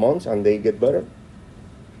several months and they get better.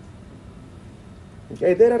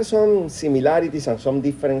 Okay, there are some similarities and some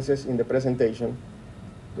differences in the presentation.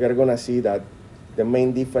 We are going to see that the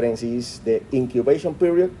main difference is the incubation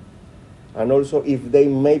period and also if they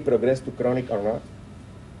may progress to chronic or not.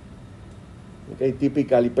 Okay,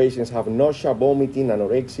 typically patients have nausea, vomiting,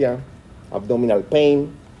 anorexia, abdominal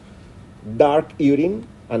pain, dark urine,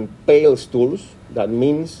 and pale stools. That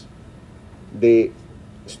means the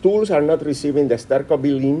stools are not receiving the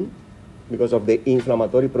stercobilin because of the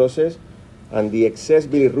inflammatory process, and the excess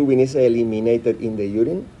bilirubin is eliminated in the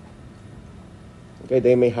urine. Okay,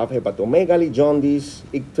 they may have hepatomegaly, jaundice,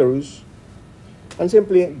 icterus, and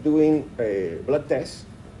simply doing a blood test,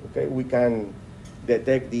 okay, we can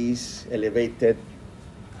detect these elevated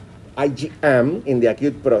IgM in the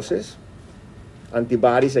acute process,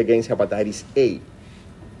 antibodies against hepatitis A.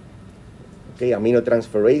 Okay,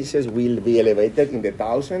 aminotransferases will be elevated in the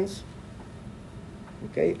thousands.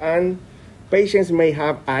 Okay, and patients may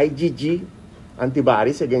have IgG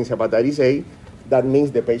antibodies against hepatitis A. That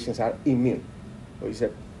means the patients are immune. So it's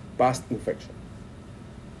a past infection.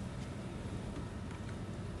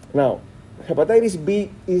 Now, hepatitis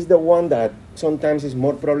B is the one that sometimes is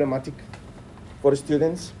more problematic for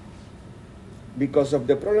students because of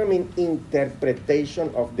the problem in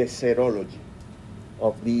interpretation of the serology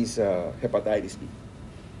of this hepatitis B.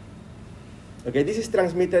 Okay, this is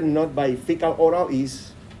transmitted not by fecal oral,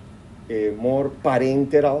 is a more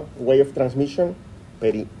parenteral way of transmission,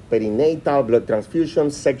 perinatal, blood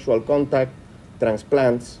transfusion, sexual contact,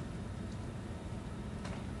 transplants.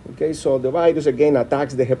 Okay, so the virus again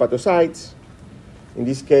attacks the hepatocytes. In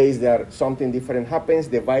this case, something different happens.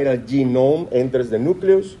 The viral genome enters the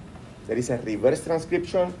nucleus. There is a reverse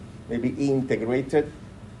transcription, maybe integrated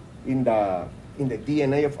in the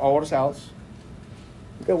DNA of our cells.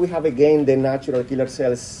 Okay, we have again the natural killer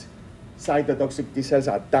cells, cytotoxic T cells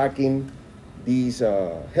attacking these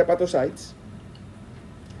hepatocytes.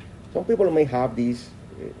 Some people may have these,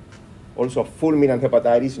 also fulminant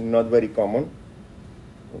hepatitis, not very common.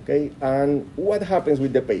 Okay, and what happens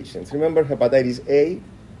with the patients? Remember, hepatitis A,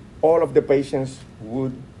 all of the patients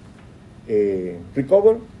would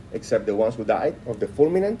recover, except the ones who died of the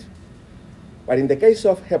fulminant. But in the case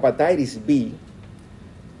of hepatitis B,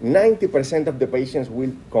 90% of the patients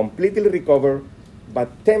will completely recover, but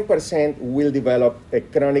 10% will develop a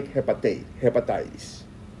chronic hepatitis.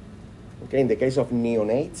 Okay, in the case of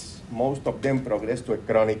neonates, most of them progress to a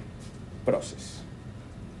chronic process.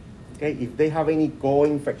 Okay, if they have any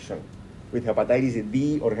co-infection with hepatitis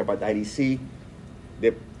D or hepatitis C,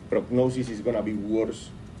 the prognosis is going to be worse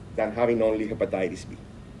than having only hepatitis B.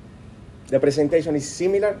 The presentation is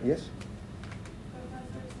similar, yes?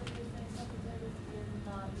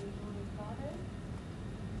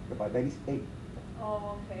 Hepatitis A.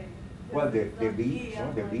 Oh, okay. Well, the B,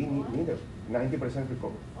 no, the B neither. 90%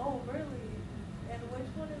 recover. Oh, really? And which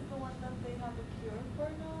one is the one that they have a cure for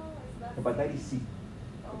now? Is that Hepatitis C.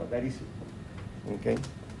 Hepatitis C. Okay.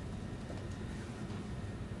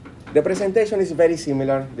 The presentation is very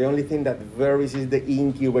similar. The only thing that varies is the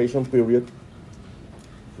incubation period.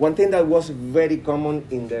 One thing that was very common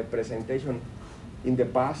in the presentation in the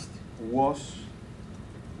past was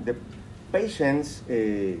the patients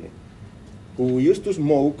who used to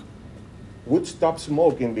smoke would stop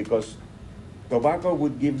smoking because tobacco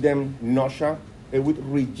would give them nausea. They would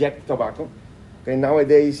reject tobacco. Okay,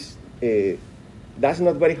 nowadays, that's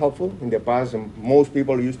not very helpful. In the past, most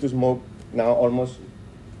people used to smoke. Now almost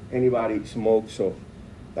anybody smokes, so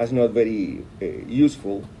that's not very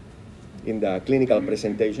useful in the clinical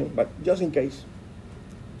presentation, but just in case.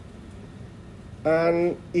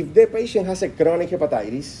 And if the patient has a chronic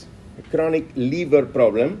hepatitis, a chronic liver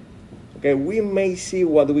problem, okay, we may see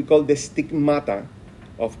what we call the stigmata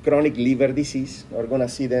of chronic liver disease. We're going to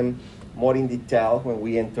see them more in detail when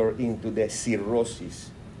we enter into the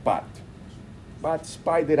cirrhosis part. but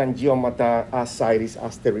spider angiomata, ascites,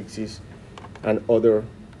 asterixis, and other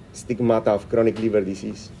stigmata of chronic liver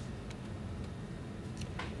disease.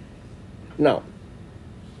 Now,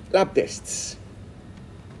 lab tests.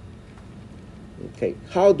 Okay,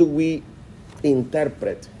 how do we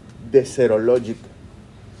interpret the serologic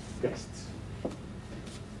tests?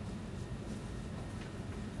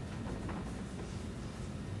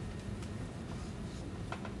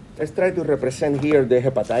 Let's try to represent here the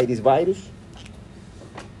hepatitis virus.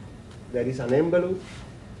 There is an envelope,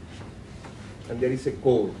 and there is a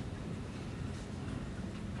core.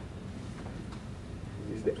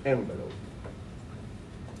 This is the envelope.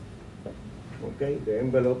 Okay, the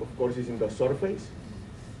envelope, of course, is in the surface.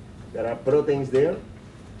 There are proteins there.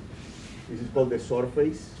 This is called the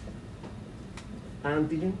surface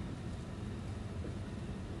antigen.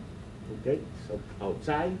 Okay, so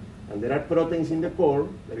outside. And there are proteins in the core.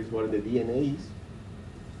 That is where the DNA is.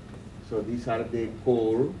 So these are the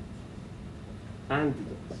core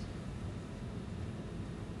antigens.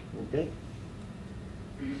 Okay?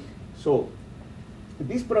 So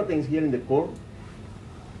these proteins here in the core,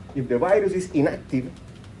 if the virus is inactive,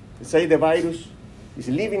 say the virus is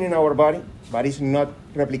living in our body, but it's not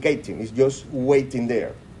replicating. It's just waiting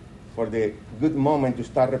there for the good moment to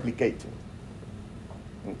start replicating.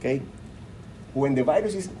 Okay? When the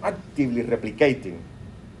virus is actively replicating,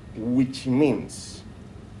 which means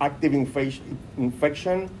active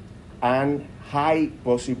infection and high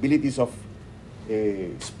possibilities of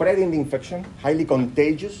spreading the infection, highly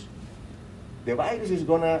contagious, the virus is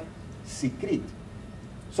going to secrete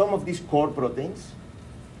some of these core proteins,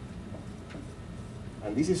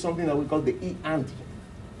 and this is something that we call the E antigen.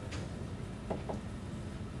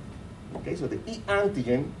 Okay, so the E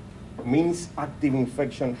antigen means active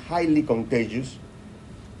infection, highly contagious.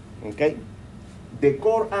 Okay? The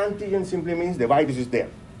core antigen simply means the virus is there.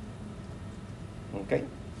 Okay?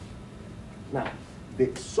 Now,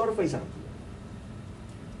 the surface antigen.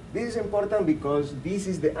 This is important because this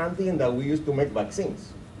is the antigen that we use to make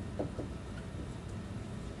vaccines.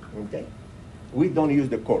 Okay? We don't use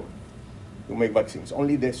the core to make vaccines,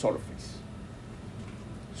 only the surface.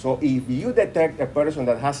 So if you detect a person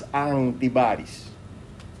that has antibodies,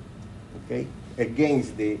 okay,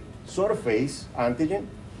 against the surface antigen,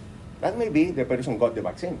 that may be the person got the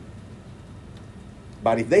vaccine.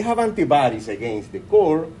 But if they have antibodies against the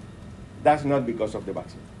core, that's not because of the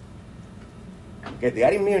vaccine. Okay, they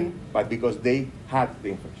are immune, but because they had the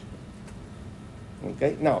infection.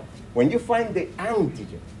 Okay, now, when you find the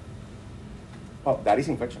antigen, oh, that is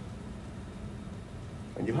infection.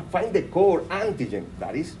 When you find the core antigen,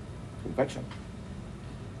 that is infection.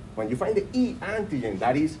 When you find the E antigen,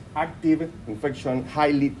 that is active infection,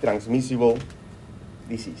 highly transmissible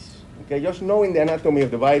disease. Okay, just knowing the anatomy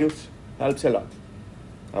of the virus helps a lot.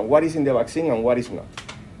 And what is in the vaccine and what is not.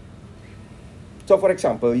 So, for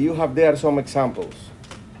example, you have there some examples.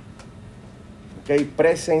 Okay,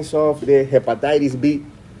 presence of the hepatitis B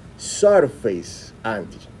surface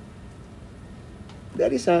antigen.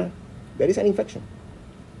 There is an infection.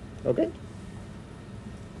 Okay?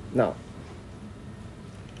 Now,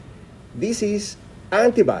 this is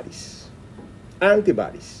antibodies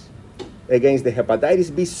against the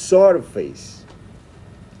hepatitis B surface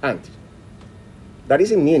antigen. That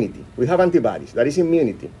is immunity. We have antibodies. That is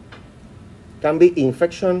immunity. Can be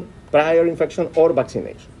infection, prior infection, or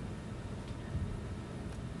vaccination.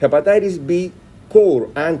 Hepatitis B core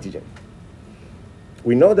antigen.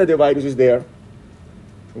 We know that the virus is there.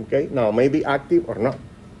 Okay, now maybe active or not.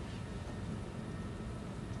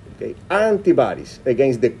 Okay, antibodies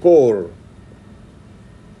against the core.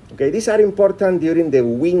 Okay, these are important during the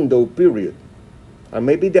window period, and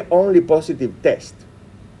maybe the only positive test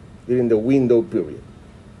during the window period.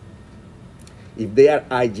 If they are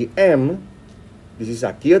IgM, this is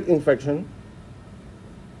acute infection.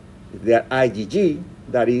 If they are IgG,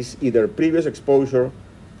 that is either previous exposure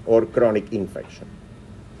or chronic infection.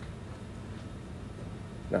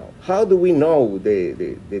 Now, how do we know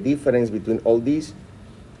the difference between all these?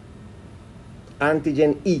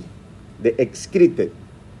 Antigen E, the excreted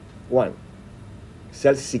one.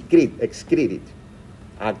 Cells excrete it.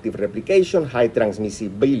 Active replication, high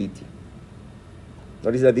transmissibility.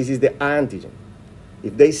 Notice that this is the antigen.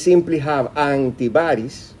 If they simply have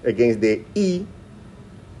antibodies against the E,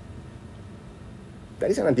 that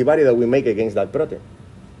is an antibody that we make against that protein.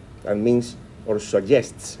 That means or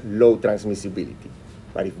suggests low transmissibility.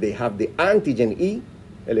 But if they have the antigen E,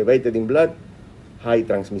 elevated in blood, high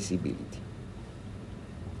transmissibility.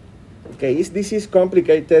 Okay, this is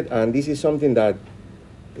complicated, and this is something that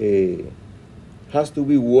has to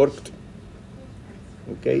be worked.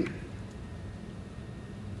 Okay.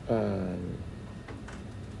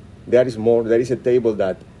 there is more. There is a table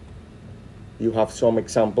that you have some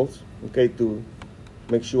examples, okay, to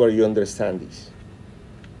make sure you understand this.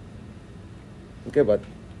 Okay, but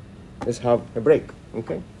let's have a break,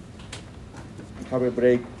 okay? Have a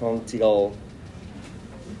break until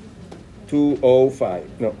 2:05.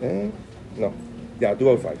 No. Yeah,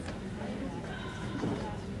 2:05.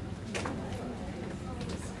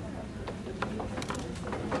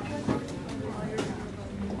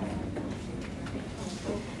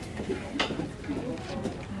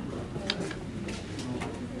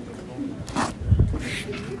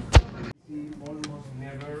 Almost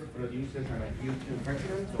never produces an acute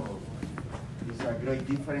infection, so it's a great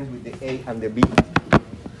difference with the A and the B.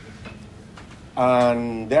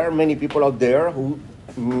 And there are many people out there who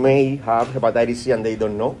may have hepatitis C and they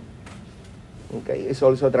don't know. Okay, it's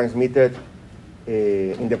also transmitted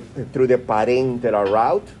through the parenteral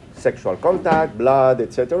route, sexual contact, blood,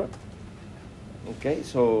 etc. Okay,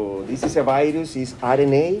 so this is a virus, is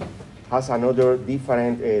RNA, has another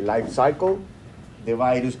different life cycle. The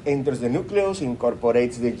virus enters the nucleus,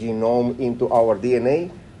 incorporates the genome into our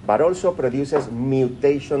DNA, but also produces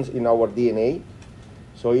mutations in our DNA.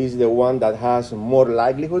 So it's the one that has more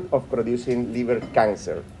likelihood of producing liver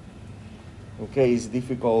cancer. Okay, it's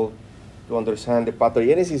difficult to understand the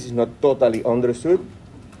pathogenesis, is not totally understood,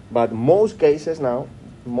 but most cases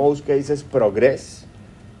progress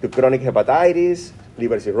to chronic hepatitis,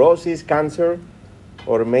 liver cirrhosis, cancer,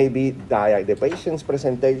 or maybe the patient's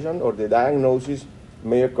presentation or the diagnosis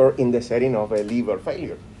may occur in the setting of a liver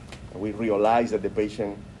failure. We realize that the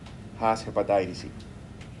patient has hepatitis C.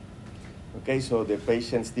 Okay, so the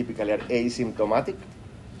patients typically are asymptomatic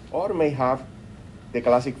or may have the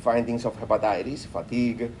classic findings of hepatitis,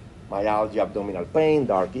 fatigue, myalgia, abdominal pain,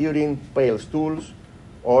 dark urine, pale stools,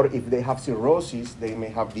 or if they have cirrhosis, they may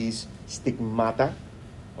have these stigmata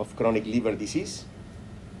of chronic liver disease.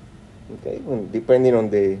 Okay, depending on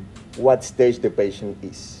what stage the patient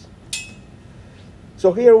is.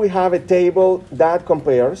 So here we have a table that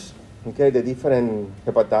compares, okay, the different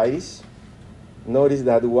hepatitis. Notice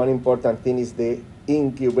that one important thing is the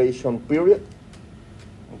incubation period,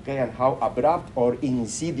 okay, and how abrupt or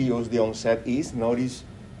insidious the onset is. Notice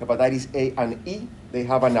hepatitis A and E, they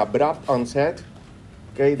have an abrupt onset,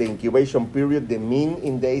 okay. The incubation period, the mean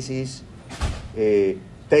in days is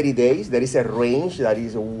 30 days. There is a range that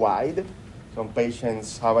is wide. Some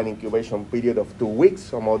patients have an incubation period of 2 weeks,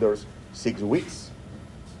 some others 6 weeks.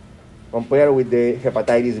 Compared with the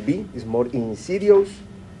hepatitis B, it's more insidious.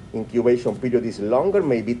 Incubation period is longer,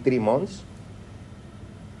 maybe 3 months.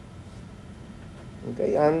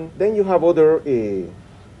 Okay, and then you have other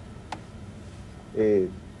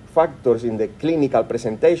factors in the clinical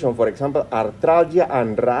presentation. For example, arthralgia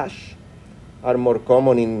and rash are more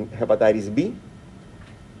common in hepatitis B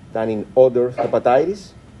than in other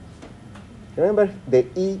hepatitis. Remember, the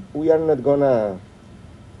E, we are not gonna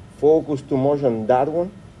focus too much on that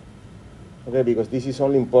one, okay, because this is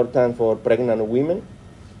only important for pregnant women.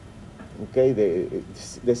 Okay,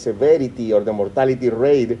 the severity or the mortality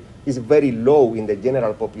rate is very low in the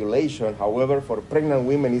general population. However, for pregnant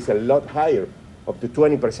women, it's a lot higher, up to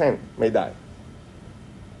 20% may die.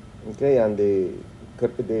 Okay, and the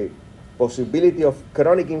possibility of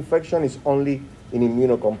chronic infection is only in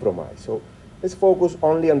immunocompromised. So let's focus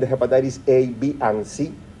only on the hepatitis A, B, and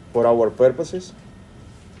C for our purposes.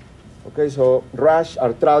 Okay, so rash,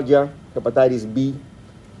 arthralgia, hepatitis B.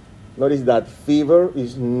 Notice that fever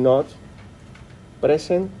is not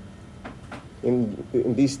present in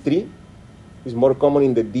these three. It's more common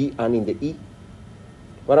in the D and in the E.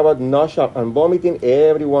 What about nausea and vomiting?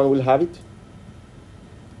 Everyone will have it.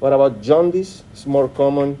 What about jaundice? It's more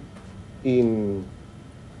common in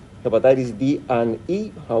hepatitis D and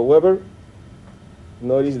E. However,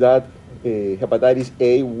 notice that hepatitis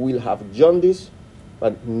A will have jaundice,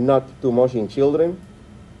 but not too much in children,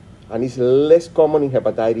 and it's less common in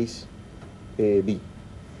hepatitis B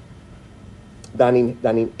than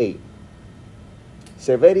in A.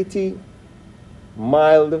 Severity,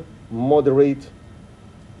 mild, moderate.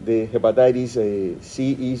 The hepatitis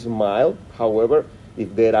C is mild. However,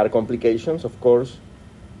 if there are complications, of course,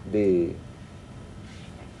 the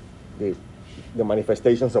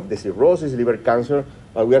manifestations of the cirrhosis, liver cancer,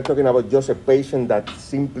 but we are talking about just a patient that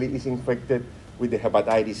simply is infected with the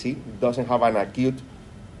hepatitis C, doesn't have an acute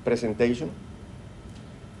presentation.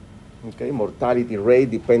 Okay, mortality rate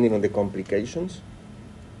depending on the complications.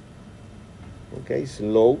 Okay, it's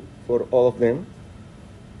low for all of them.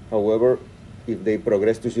 However, if they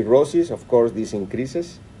progress to cirrhosis, of course, this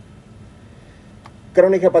increases.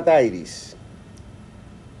 Chronic hepatitis.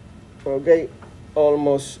 Okay,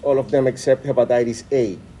 almost all of them except hepatitis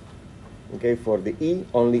A. Okay, for the E,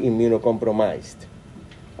 only immunocompromised.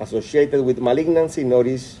 Associated with malignancy,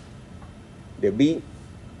 notice the B,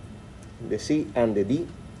 the C, and the D,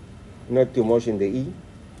 not too much in the E,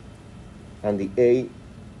 and the A,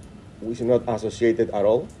 which is not associated at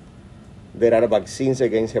all. There are vaccines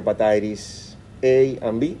against hepatitis A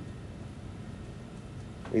and B.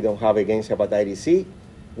 We don't have against hepatitis C.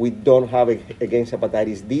 We don't have against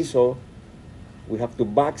hepatitis D, so we have to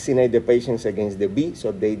vaccinate the patients against the B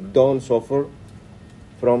so they don't suffer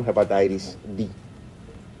from hepatitis D.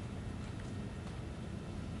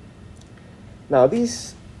 Now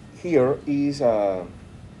this here is going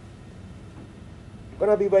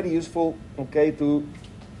to be very useful, okay, to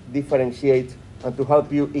differentiate and to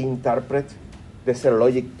help you interpret the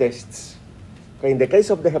serologic tests. Okay, in the case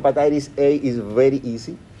of the hepatitis A, is very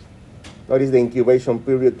easy. Notice the incubation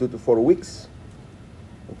period 2 to 4 weeks.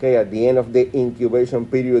 Okay, at the end of the incubation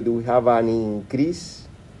period, we have an increase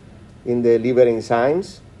in the liver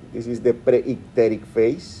enzymes. This is the pre-icteric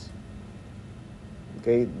phase.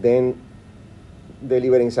 Okay, then the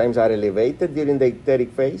liver enzymes are elevated during the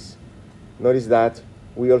icteric phase. Notice that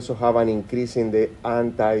we also have an increase in the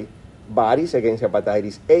antibodies against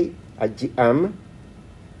hepatitis A, IgM.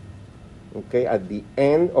 Okay, at the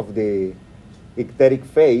end of the icteric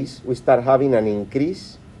phase, we start having an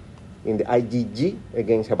increase in the IgG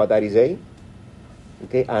against hepatitis A,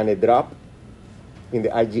 okay, and a drop in the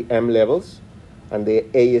IgM levels, and the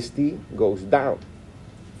AST goes down.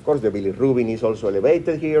 Of course, the bilirubin is also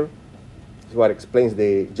elevated here. This is what explains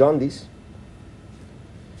the jaundice.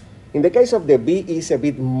 In the case of the B, it's a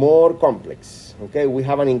bit more complex. Okay, we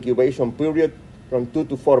have an incubation period from 2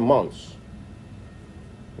 to 4 months.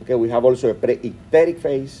 Okay, we have also a pre-icteric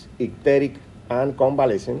phase, icteric, and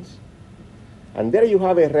convalescence. And there you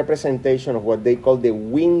have a representation of what they call the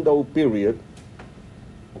window period.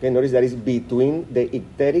 Okay, notice that is between the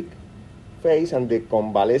icteric phase and the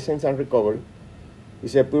convalescence and recovery.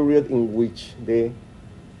 It's a period in which the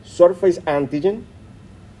surface antigen,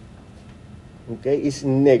 okay, is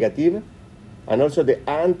negative, and also the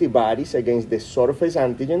antibodies against the surface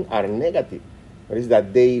antigen are negative. Notice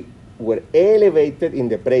that they were elevated in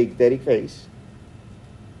the pre-icteric phase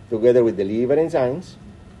together with the liver enzymes.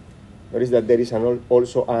 Notice that there is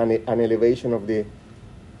also an elevation of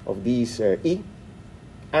this E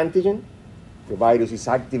antigen. The virus is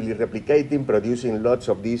actively replicating, producing lots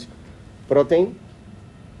of this protein.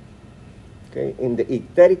 Okay. In the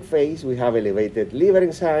icteric phase, we have elevated liver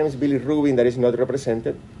enzymes, bilirubin that is not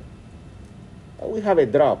represented. And we have a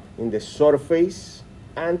drop in the surface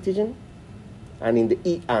antigen and in the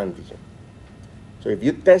E antigen. So if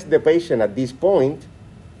you test the patient at this point,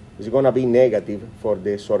 it's going to be negative for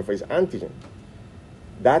the surface antigen.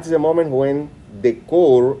 That's the moment when the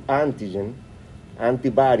core antigen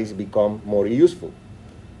antibodies become more useful,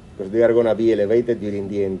 because they are going to be elevated during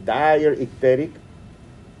the entire icteric,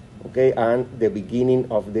 okay, and the beginning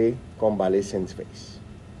of the convalescence phase.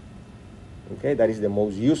 Okay, that is the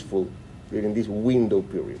most useful during this window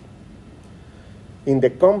period. In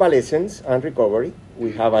the convalescence and recovery,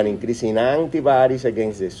 we have an increase in antibodies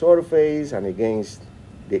against the surface and against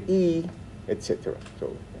the E, etc.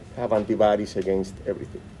 So have antibodies against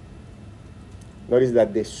everything. Notice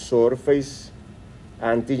that the surface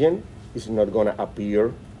antigen is not going to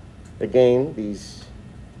appear again. This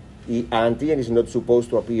E antigen is not supposed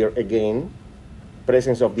to appear again.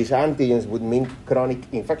 Presence of these antigens would mean chronic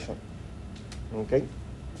infection. Okay?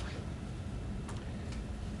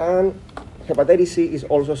 And hepatitis C is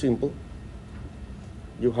also simple.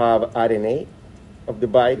 You have RNA of the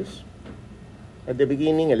virus. At the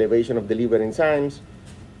beginning, elevation of the liver enzymes,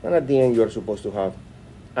 and at the end, you're supposed to have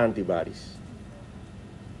antibodies.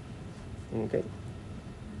 Okay?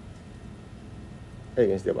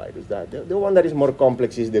 Against the virus. The one that is more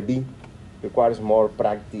complex is the B. Requires more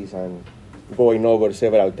practice and going over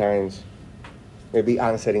several times, maybe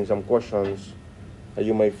answering some questions that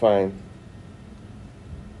you may find.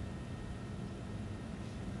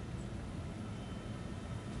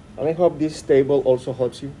 And I hope this table also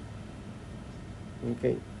helps you.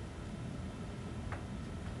 Okay.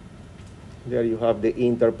 There you have the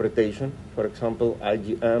interpretation. For example,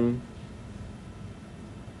 IgM,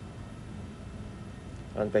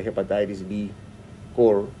 anti-hepatitis B,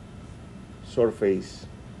 core, surface,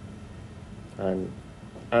 and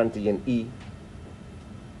antigen E,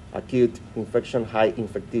 acute infection, high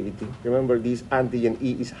infectivity. Remember, this antigen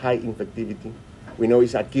E is high infectivity. We know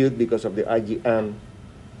it's acute because of the IgM.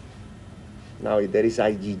 Now there is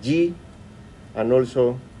IgG, and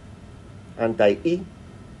also anti-E,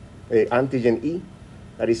 antigen E,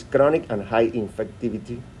 that is chronic and high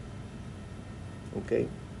infectivity. Okay.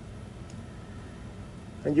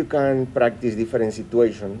 And you can practice different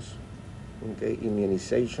situations. Okay,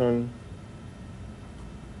 immunization.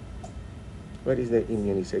 Where is the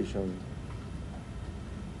immunization?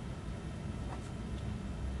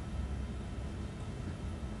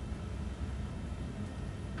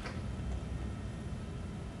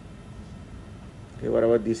 Okay, what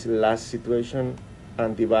about this last situation?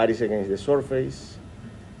 Antibodies against the surface.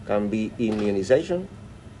 Can be immunization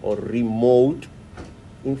or remote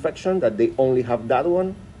infection, that they only have that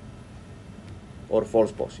one, or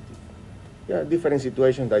false positive. Yeah, different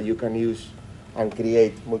situations that you can use and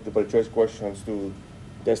create multiple choice questions to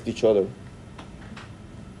test each other.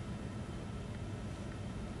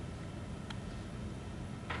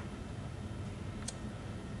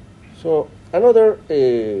 So another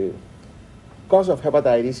cause of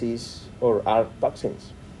hepatitis is or are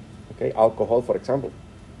toxins. Okay, alcohol, for example.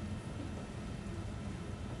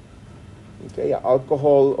 Okay,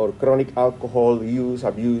 alcohol or chronic alcohol use,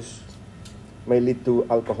 abuse may lead to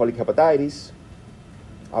alcoholic hepatitis,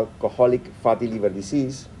 alcoholic fatty liver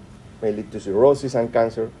disease, may lead to cirrhosis and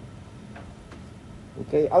cancer.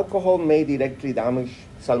 Okay, alcohol may directly damage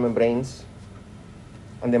cell membranes,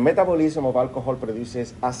 and the metabolism of alcohol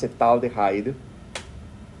produces acetaldehyde.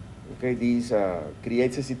 Okay, this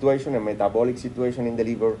creates a situation, a metabolic situation in the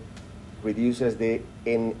liver, reduces the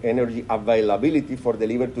energy availability for the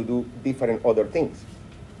liver to do different other things.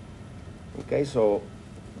 Okay, so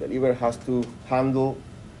the liver has to handle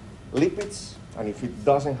lipids, and if it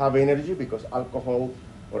doesn't have energy because alcohol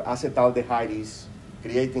or acetaldehyde is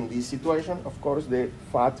creating this situation, of course the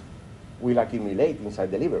fat will accumulate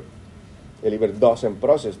inside the liver. The liver doesn't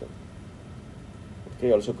process them.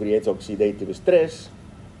 Okay, also creates oxidative stress,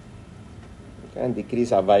 okay, and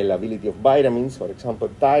decrease availability of vitamins, for example,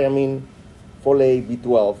 thiamine, folate,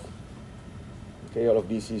 B12. Okay, all of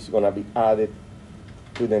this is going to be added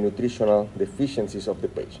to the nutritional deficiencies of the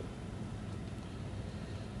patient.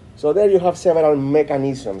 So there you have several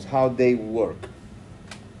mechanisms, how they work.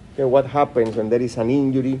 Okay, what happens when there is an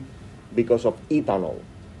injury because of ethanol?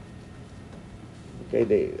 Okay,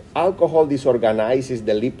 the alcohol disorganizes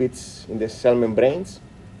the lipids in the cell membranes,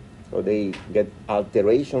 so they get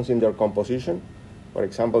alterations in their composition. For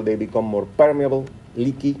example, they become more permeable,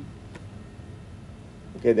 leaky.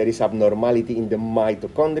 Okay, there is abnormality in the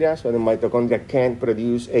mitochondria, so the mitochondria can't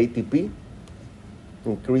produce ATP,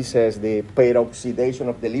 increases the peroxidation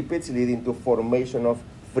of the lipids, leading to formation of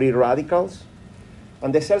free radicals.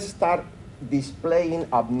 And the cells start displaying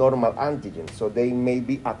abnormal antigens, so they may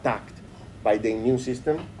be attacked by the immune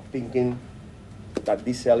system, thinking that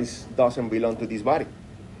this cell doesn't belong to this body.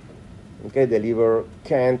 Okay, the liver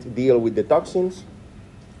can't deal with the toxins,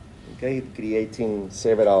 okay, creating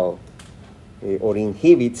several or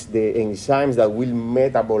inhibits the enzymes that will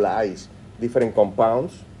metabolize different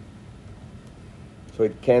compounds. So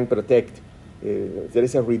it can protect, there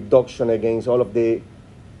is a reduction against all of the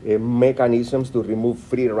mechanisms to remove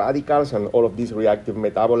free radicals and all of these reactive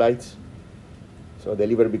metabolites. So the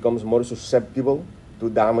liver becomes more susceptible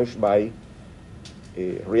to damage by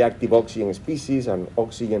reactive oxygen species and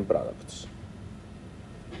oxygen products.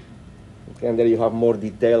 Okay, and there you have more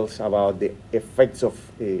details about the effects of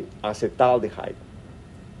acetaldehyde.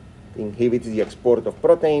 It inhibits the export of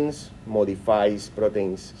proteins, modifies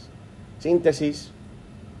proteins synthesis,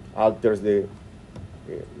 alters the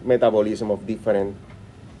metabolism of different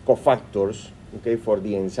cofactors, okay, for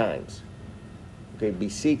the enzymes. Okay,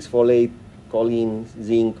 B6, folate, choline,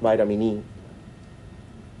 zinc, vitamin E.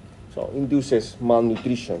 So induces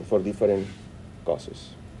malnutrition for different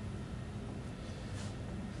causes.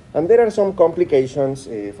 And there are some complications,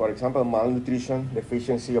 for example, malnutrition,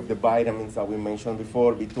 deficiency of the vitamins that we mentioned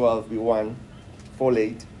before, B12, B1,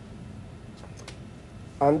 folate.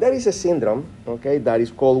 And there is a syndrome, okay, that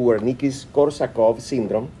is called Wernicke-Korsakoff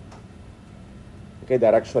syndrome, okay,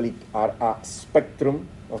 that actually are a spectrum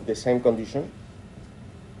of the same condition.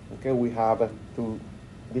 Okay, we have to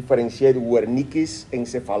differentiate Wernicke's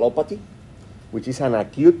encephalopathy, which is an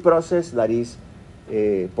acute process that is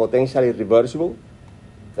potentially reversible.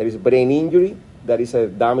 There is brain injury, there is a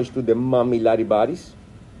damage to the mammillary bodies.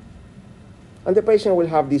 And the patient will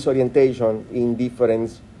have disorientation,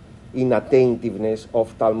 indifference, inattentiveness,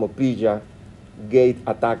 ophthalmoplegia, gait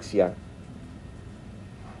ataxia.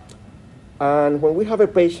 And when we have a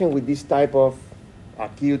patient with this type of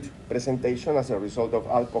acute presentation as a result of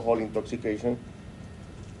alcohol intoxication,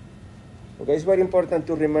 okay, it's very important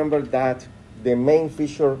to remember that the main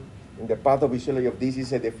feature in the pathophysiology of this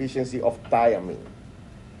is a deficiency of thiamine.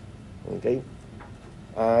 Okay,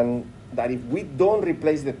 and that if we don't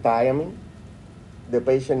replace the thiamine, the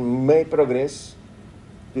patient may progress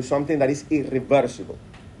to something that is irreversible,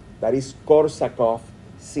 that is Korsakoff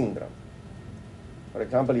syndrome. For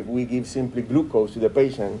example, if we give simply glucose to the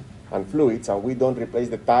patient and fluids and we don't replace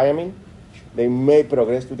the thiamine, they may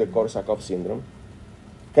progress to the Korsakoff syndrome,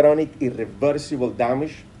 chronic irreversible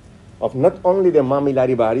damage of not only the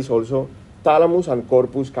mammillary bodies, also thalamus and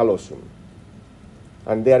corpus callosum.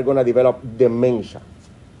 And they are going to develop dementia,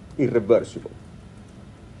 irreversible.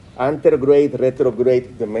 Anterograde,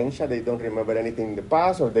 retrograde dementia, they don't remember anything in the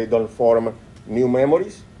past or they don't form new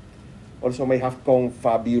memories. Also may have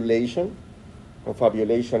confabulation.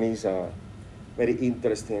 Confabulation is a very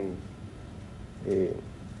interesting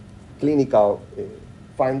clinical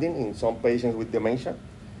finding in some patients with dementia.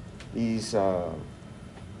 Is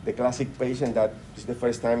the classic patient that is the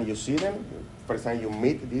first time you see them, first time you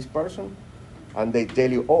meet this person, and they tell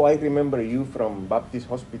you, oh, I remember you from Baptist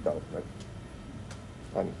Hospital. Right?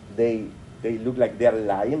 And they look like they are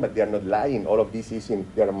lying, but they are not lying. All of this is in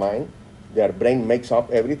their mind. Their brain makes up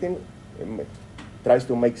everything, tries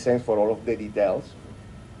to make sense for all of the details.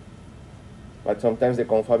 But sometimes the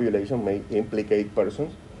confabulation may implicate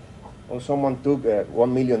persons. Or someone took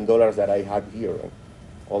 $1 million that I had here. And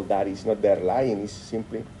all that is not their lying, it's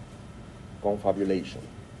simply confabulation.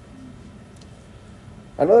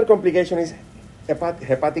 Another complication is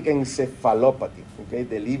hepatic encephalopathy. Okay,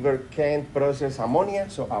 the liver can't process ammonia,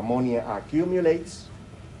 so ammonia accumulates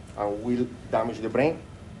and will damage the brain.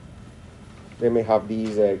 They may have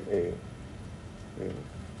these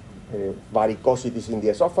varicosities in the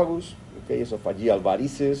esophagus. Okay, esophageal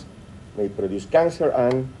varices may produce cancer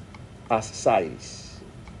and ascites.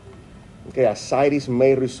 Okay, ascites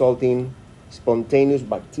may result in spontaneous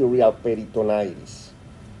bacterial peritonitis.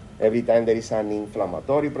 Every time there is an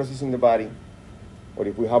inflammatory process in the body, or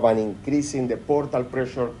if we have an increase in the portal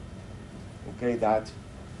pressure, okay, that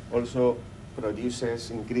also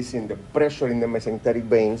produces increase in the pressure in the mesenteric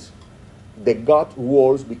veins. The gut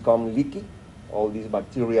walls become leaky. All these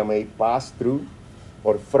bacteria may pass through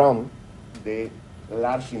or from the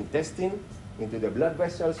large intestine into the blood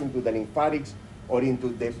vessels, into the lymphatics, or into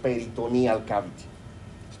the peritoneal cavity.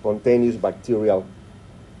 Spontaneous bacterial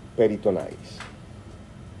peritonitis.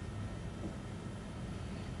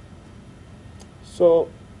 So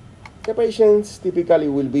the patients typically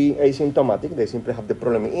will be asymptomatic. They simply have the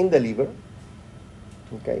problem in the liver,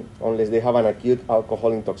 okay, unless they have an acute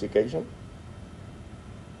alcohol intoxication.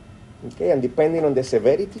 Okay, and depending on the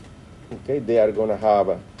severity, okay, they are going to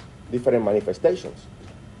have different manifestations.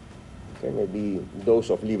 Okay, maybe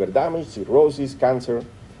dose of liver damage, cirrhosis, cancer.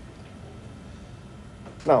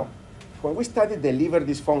 Now, when we study the liver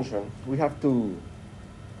dysfunction, we have to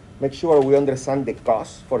make sure we understand the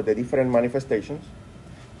cause for the different manifestations.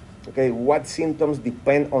 Okay, what symptoms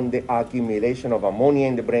depend on the accumulation of ammonia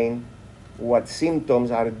in the brain? What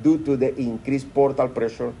symptoms are due to the increased portal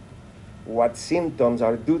pressure? What symptoms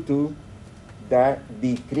are due to the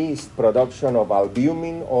decreased production of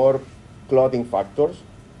albumin or clotting factors?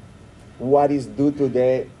 What is due to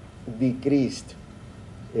the decreased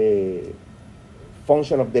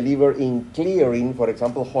function of the liver in clearing, for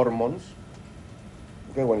example, hormones?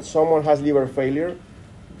 Okay, when someone has liver failure,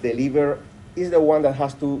 the liver is the one that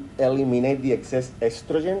has to eliminate the excess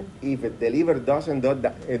estrogen. If the liver doesn't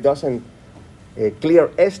clear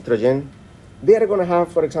estrogen, they are going to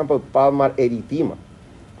have, for example, palmar erythema.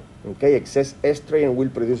 Okay, excess estrogen will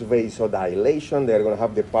produce vasodilation. They are going to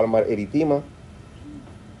have the palmar erythema.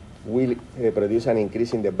 Will produce an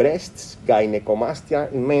increase in the breasts,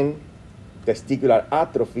 gynecomastia in men, testicular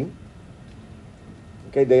atrophy.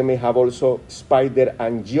 Okay, they may have also spider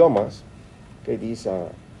angiomas. Okay, these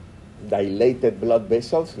are dilated blood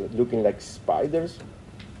vessels looking like spiders.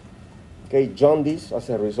 Okay, jaundice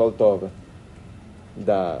as a result of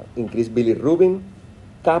the increased bilirubin.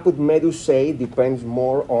 Caput medusae depends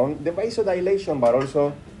more on the vasodilation, but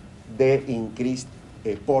also the increased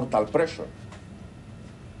portal pressure.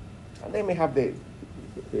 And they may have the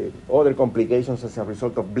other complications as a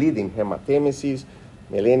result of bleeding, hematemesis,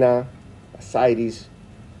 melena, ascites.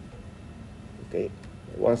 Okay,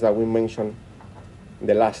 the ones that we mentioned in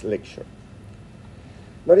the last lecture.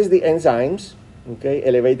 Notice the enzymes, okay,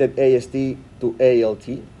 elevated AST to ALT.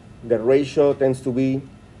 The ratio tends to be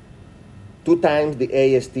 2 times the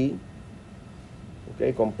AST,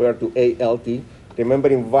 okay, compared to ALT. Remember,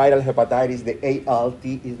 in viral hepatitis, the ALT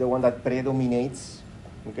is the one that predominates,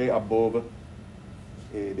 okay, above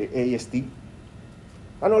the AST.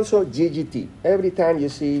 And also GGT. Every time you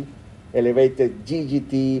see elevated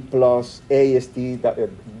GGT plus AST,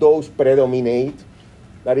 those predominate.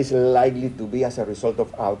 That is likely to be as a result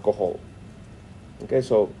of alcohol. Okay,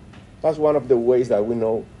 so that's one of the ways that we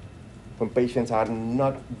know when patients are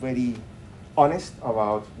not very honest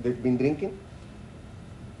about they've been drinking.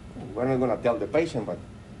 We're not going to tell the patient, but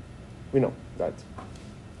We know that.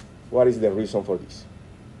 What is the reason for this?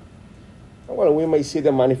 Well, we may see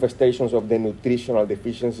the manifestations of the nutritional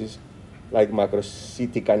deficiencies like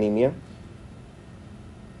macrocytic anemia.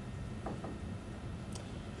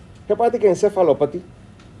 Hepatic encephalopathy.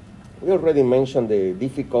 We already mentioned the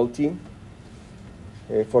difficulty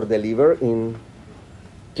for the liver in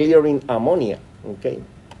clearing ammonia, okay?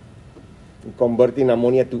 Converting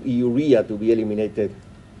ammonia to urea to be eliminated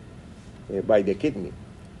by the kidney.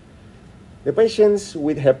 The patients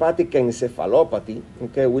with hepatic encephalopathy,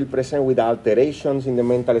 okay, will present with alterations in the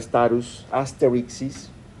mental status, asterixis,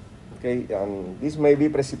 okay, and this may be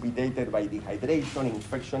precipitated by dehydration,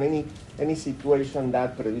 infection, any situation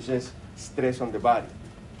that produces stress on the body.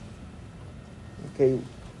 Okay,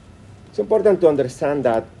 it's important to understand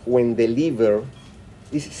that when the liver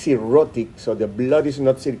is cirrhotic, so the blood is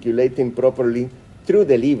not circulating properly through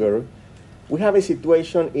the liver, we have a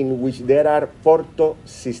situation in which there are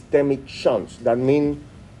portosystemic shunts. That means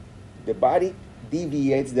the body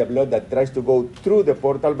deviates the blood that tries to go through the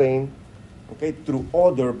portal vein, okay, through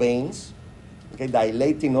other veins, okay,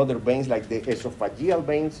 dilating other veins like the esophageal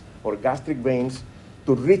veins or gastric veins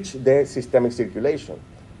to reach the systemic circulation.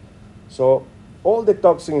 So all the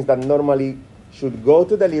toxins that normally should go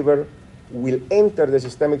to the liver will enter the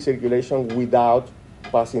systemic circulation without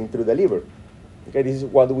passing through the liver. Okay, this is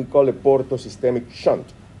what we call a portosystemic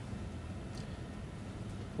shunt.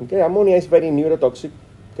 Okay, ammonia is very neurotoxic.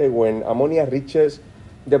 Okay, when ammonia reaches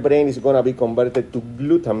the brain, it's going to be converted to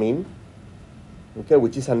glutamine, okay,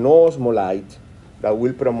 which is an osmolyte that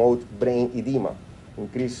will promote brain edema.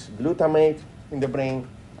 Increase glutamate in the brain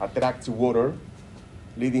attracts water,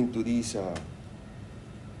 leading to this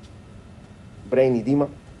brain edema.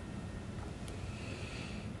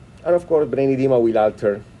 And of course, brain edema will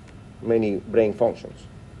alter many brain functions.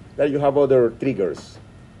 Then you have other triggers,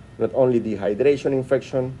 not only dehydration,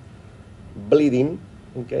 infection, bleeding,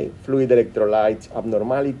 okay, fluid electrolytes,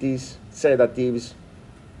 abnormalities, sedatives,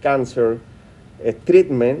 cancer, a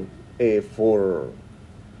treatment for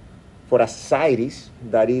ascites,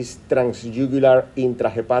 that is transjugular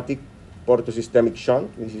intrahepatic portosystemic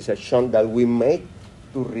shunt. This is a shunt that we make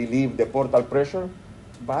to relieve the portal pressure,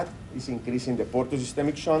 but it's increasing the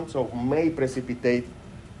portosystemic shunt, so may precipitate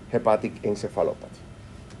hepatic encephalopathy.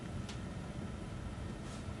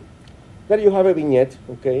 There you have a vignette,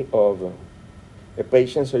 okay, of a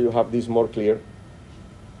patient, so you have this more clear.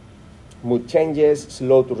 Mood changes,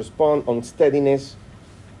 slow to respond, unsteadiness,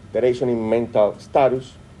 alteration in mental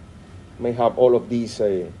status, may have all of these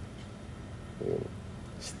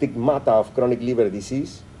stigmata of chronic liver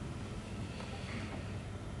disease.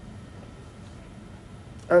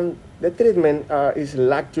 And the treatment is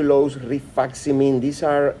lactulose, rifaximin. These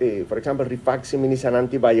are, for example, rifaximin is an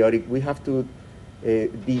antibiotic. We have to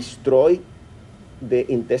destroy the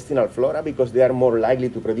intestinal flora because they are more likely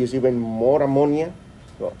to produce even more ammonia,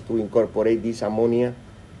 so to incorporate this ammonia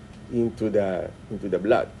into the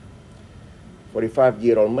blood.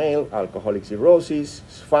 45-year-old male, alcoholic cirrhosis,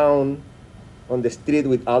 is found on the street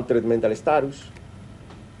with altered mental status.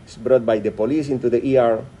 Is brought by the police into the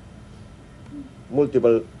ER.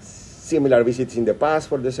 Multiple similar visits in the past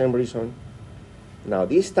for the same reason. Now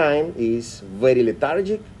this time is very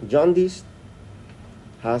lethargic, jaundiced,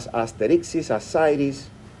 has asterixis, ascites,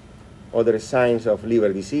 other signs of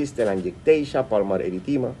liver disease, telangiectasia, pulmonary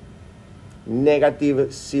erythema,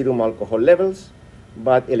 negative serum alcohol levels,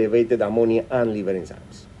 but elevated ammonia and liver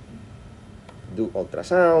enzymes. Do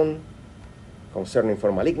ultrasound, concerning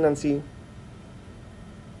for malignancy.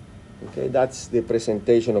 Okay, that's the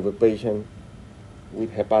presentation of a patient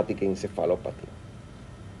with hepatic encephalopathy.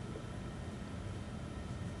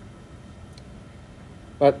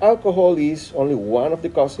 But alcohol is only one of the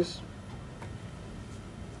causes.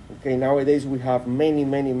 Okay, nowadays we have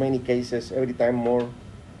many cases, every time more,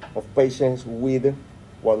 of patients with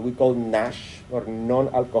what we call NASH, or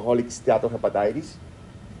non-alcoholic steatohepatitis,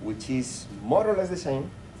 which is more or less the same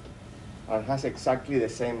and has exactly the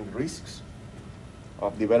same risks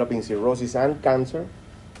of developing cirrhosis and cancer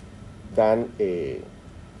than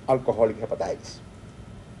alcoholic hepatitis.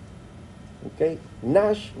 Okay,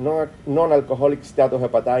 NASH, non-alcoholic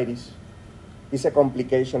steatohepatitis, is a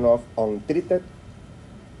complication of untreated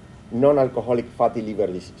non-alcoholic fatty liver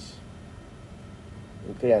disease.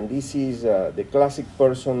 Okay, and this is the classic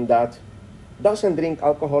person that doesn't drink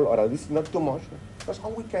alcohol, or at least not too much, just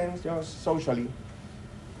on weekends, just socially,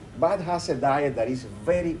 but has a diet that is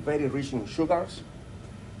very rich in sugars,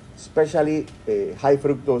 especially high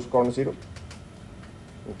fructose corn syrup.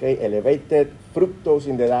 Okay, elevated fructose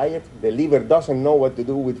in the diet. The liver doesn't know what to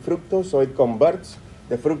do with fructose, so it converts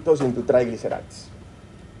the fructose into triglycerides.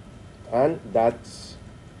 And that's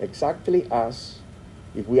exactly as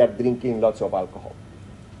if we are drinking lots of alcohol.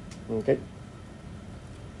 Okay?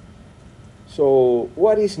 So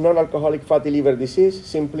what is non-alcoholic fatty liver disease?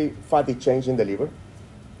 Simply fatty change in the liver.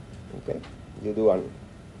 Okay? You do an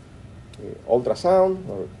ultrasound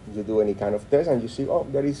or you do any kind of test and you see, oh,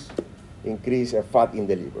 there is increased fat in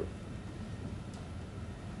the liver.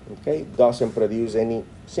 Okay? Doesn't produce any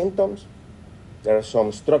symptoms. There are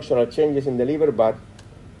some structural changes in the liver, but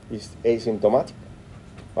it's asymptomatic,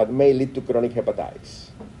 but may lead to chronic hepatitis.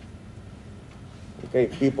 Okay,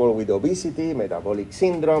 people with obesity, metabolic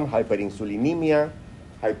syndrome, hyperinsulinemia,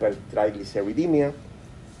 hypertriglyceridemia.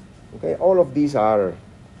 Okay, all of these are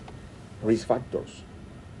risk factors.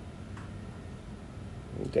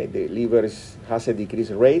 Okay, the liver has a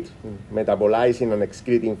decreased rate in metabolizing and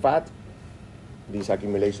excreting fat. This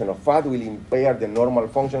accumulation of fat will impair the normal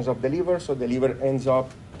functions of the liver, so the liver ends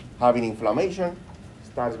up having inflammation,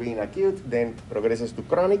 starts being acute, then progresses to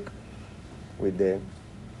chronic with the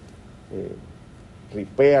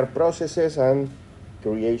repair processes and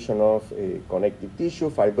creation of connective tissue,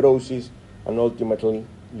 fibrosis, and ultimately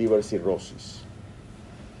liver cirrhosis.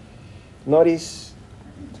 Notice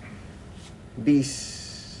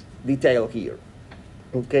this detail here.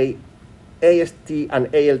 Okay, AST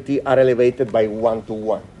and ALT are elevated by 1 to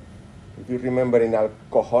 1. If you remember, in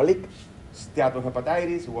alcoholic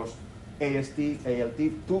steatohepatitis was AST, ALT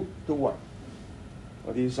 2 to 1.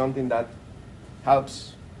 So this is something that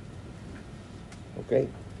helps, okay,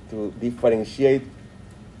 to differentiate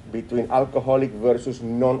between alcoholic versus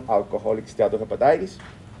non-alcoholic steatohepatitis.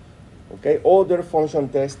 Okay, other function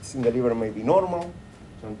tests in the liver may be normal.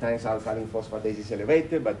 Sometimes alkaline phosphatase is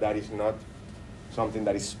elevated, but that is not something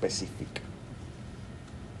that is specific.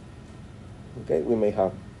 Okay, we may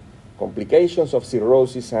have complications of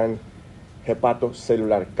cirrhosis and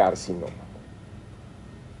hepatocellular carcinoma.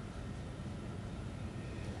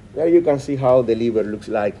 There you can see how the liver looks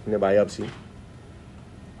like in a biopsy.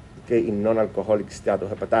 Okay, in non-alcoholic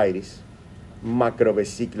steatohepatitis,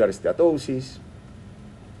 macrovesicular steatosis,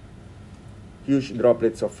 huge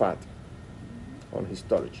droplets of fat on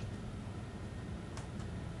histology.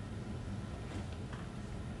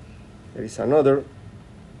 There is another.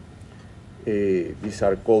 These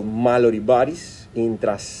are called Mallory bodies,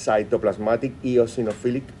 intracytoplasmatic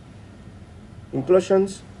eosinophilic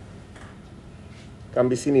inclusions. Can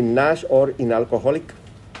be seen in NASH or in alcoholic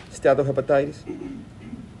steatohepatitis.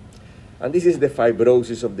 And this is the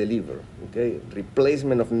fibrosis of the liver, okay?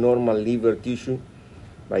 Replacement of normal liver tissue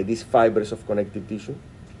by these fibers of connective tissue.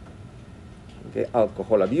 Okay,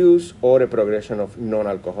 alcohol abuse or a progression of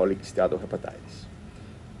non-alcoholic steatohepatitis.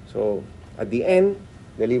 So at the end,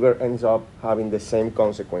 the liver ends up having the same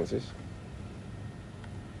consequences.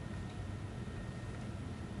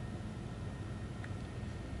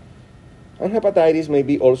 And hepatitis may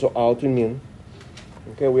be also autoimmune.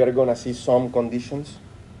 Okay, we are going to see some conditions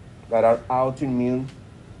that are autoimmune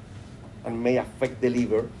and may affect the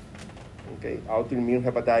liver. Okay, autoimmune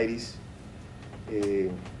hepatitis,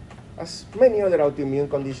 as many other autoimmune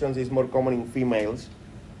conditions, is more common in females.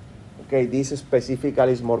 Okay, this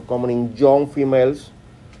specifically is more common in young females.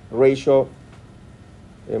 Ratio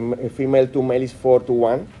female to male is 4 to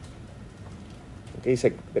 1. Okay,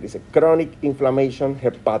 there is a chronic inflammation,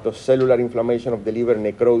 hepatocellular inflammation of the liver,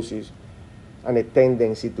 necrosis, and a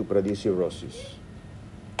tendency to produce cirrhosis.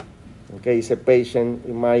 Okay, it's a patient,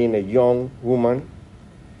 imagine a young woman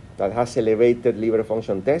that has elevated liver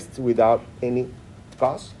function tests without any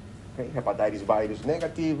cause. Okay, hepatitis virus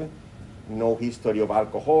negative, no history of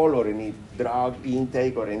alcohol or any drug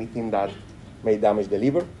intake or anything that may damage the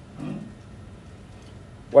liver.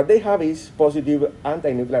 What they have is positive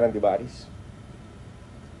anti-nuclear antibodies.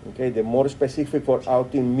 Okay, the more specific for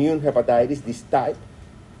autoimmune hepatitis, this type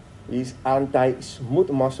is anti-smooth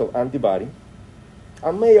muscle antibody,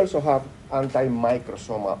 and may also have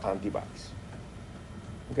anti-microsomal antibodies.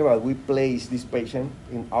 Okay, but we place this patient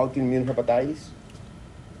in autoimmune hepatitis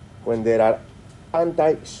when there are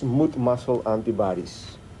anti-smooth muscle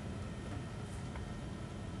antibodies.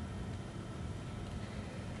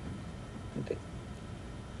 Okay.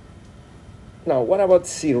 Now, what about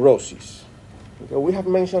cirrhosis? Okay, we have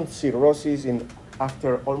mentioned cirrhosis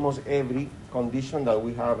after almost every condition that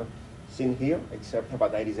we have seen here, except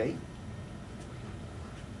hepatitis A.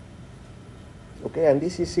 Okay, and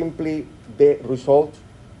this is simply the result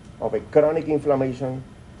of a chronic inflammation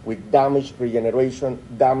with damage regeneration,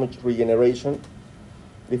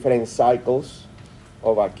 different cycles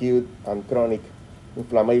of acute and chronic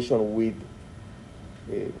inflammation with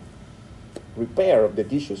repair of the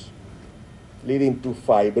tissues, leading to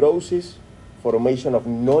fibrosis, formation of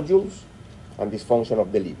nodules, and dysfunction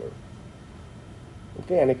of the liver.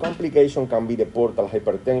 Okay, and a complication can be the portal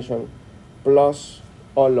hypertension plus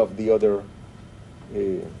all of the other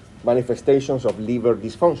manifestations of liver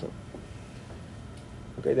dysfunction.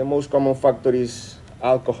 Okay, the most common factor is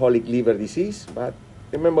alcoholic liver disease, but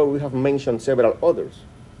remember we have mentioned several others: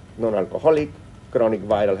 non-alcoholic, chronic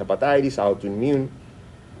viral hepatitis, autoimmune,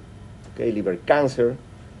 okay, liver cancer,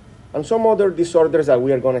 and some other disorders that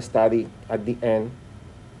we are going to study at the end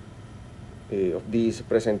of this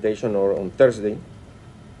presentation or on Thursday.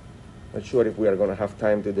 Not sure if we are going to have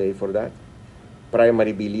time today for that.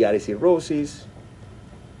 Primary biliary cirrhosis,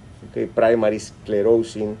 okay, primary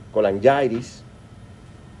sclerosing cholangitis,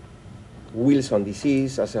 Wilson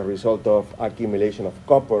disease as a result of accumulation of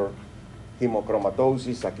copper,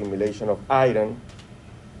 hemochromatosis, accumulation of iron,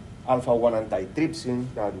 alpha-1 antitrypsin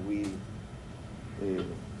that we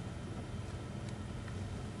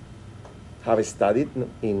have studied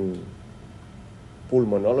in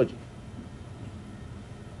pulmonology.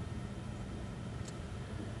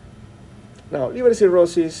 Now, liver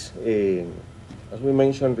cirrhosis, as we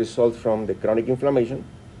mentioned, results from the chronic inflammation,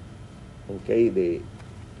 okay, the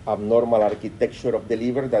abnormal architecture of the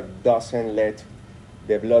liver that doesn't let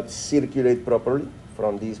the blood circulate properly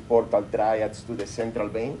from these portal triads to the central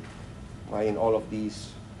vein, in all of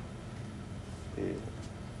these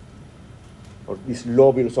or these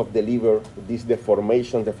lobules of the liver, these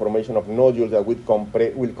deformations, the formation of nodules that will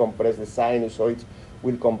compress the sinusoids,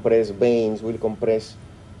 will compress veins, will compress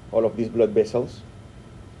all of these blood vessels.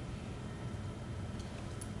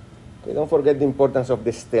 Okay, don't forget the importance of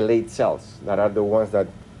the stellate cells that are the ones that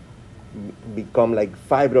become like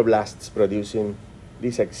fibroblasts producing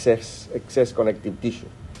this excess connective tissue.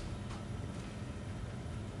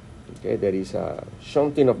 Okay, there is a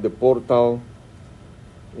shunting of the portal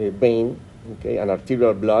vein, okay, and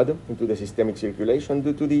arterial blood into the systemic circulation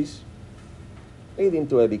due to this, leading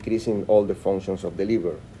to a decrease in all the functions of the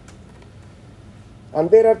liver. And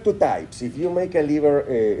there are two types. If you make a liver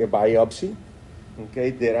a biopsy,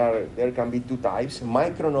 okay, there can be two types: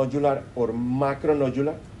 micronodular or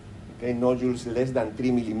macronodular. Okay, nodules less than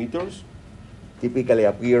 3 millimeters typically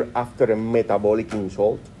appear after a metabolic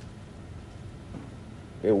insult.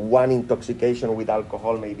 Okay, one intoxication with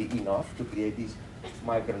alcohol may be enough to create these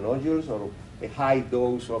micronodules, or a high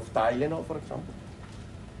dose of Tylenol, for example.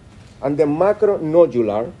 And the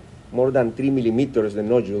macronodular, more than 3 millimeters, the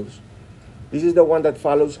nodules, this is the one that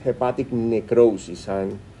follows hepatic necrosis,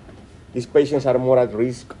 and these patients are more at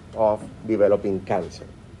risk of developing cancer.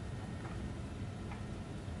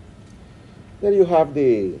 There you have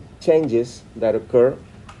the changes that occur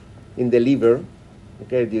in the liver,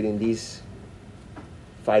 okay, during this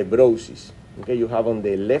fibrosis. Okay, you have on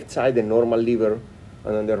the left side the normal liver,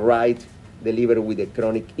 and on the right the liver with a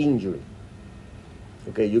chronic injury.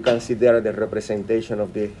 Okay, you can see there the representation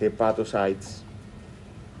of the hepatocytes.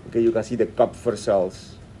 Okay, you can see the Kupffer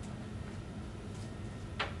cells,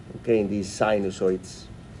 okay, in these sinusoids.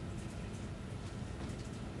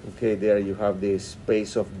 Okay, there you have the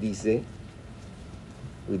space of Disse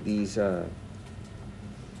with these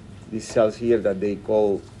cells here that they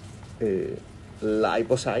call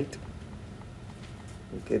lipocyte.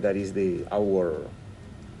 Okay, that is our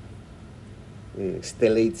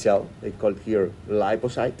stellate cell. They call it here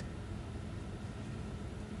lipocyte.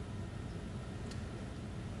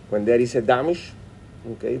 When there is a damage,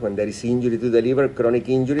 okay, when there is injury to the liver, chronic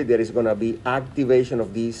injury, there is going to be activation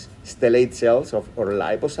of these stellate cells or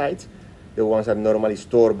lipocytes, the ones that normally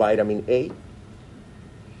store vitamin A.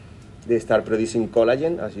 They start producing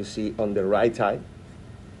collagen, as you see on the right side.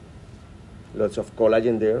 Lots of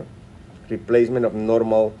collagen there. Replacement of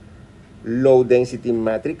normal low density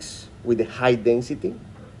matrix with a high density,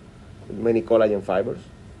 with many collagen fibers.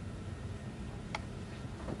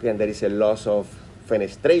 Okay, and there is a loss of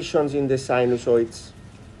fenestrations in the sinusoids.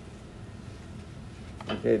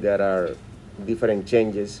 Okay, there are different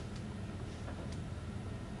changes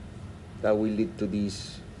that will lead to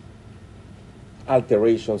these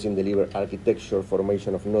alterations in the liver architecture,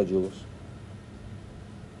 formation of nodules.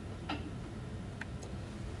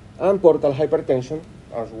 And portal hypertension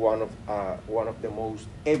as one of the most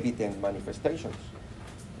evident manifestations.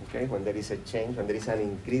 Okay, when there is a change, when there is an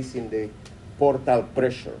increase in the portal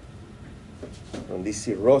pressure, from this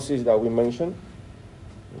cirrhosis that we mentioned,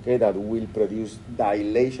 okay, that will produce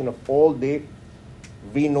dilation of all the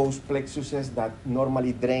venous plexuses that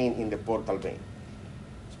normally drain in the portal vein,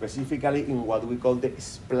 specifically in what we call the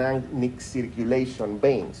splanchnic circulation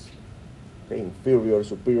veins, okay, inferior,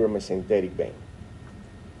 superior mesenteric vein.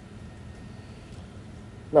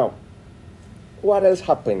 Now, what else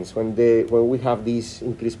happens when we have this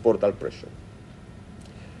increased portal pressure?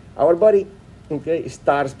 Our body okay,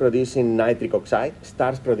 starts producing nitric oxide,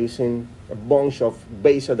 starts producing a bunch of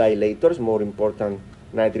vasodilators, more important,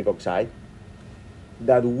 nitric oxide,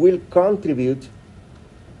 that will contribute,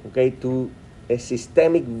 okay, to a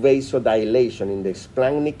systemic vasodilation in the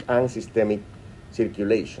splanchnic and systemic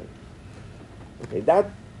circulation. Okay, that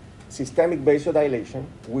systemic vasodilation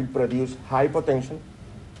will produce hypotension.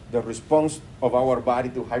 The response of our body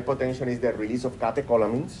to hypotension is the release of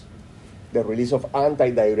catecholamines, the release of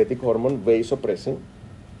antidiuretic hormone, vasopressin.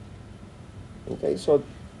 Okay, so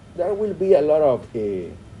there will be a lot of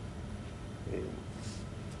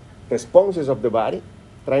responses of the body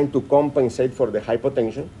trying to compensate for the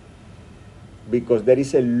hypotension because there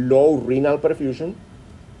is a low renal perfusion,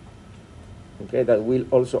 okay, that will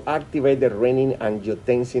also activate the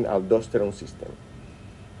renin-angiotensin-aldosterone system.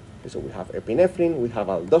 Okay, so we have epinephrine, we have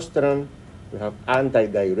aldosterone, we have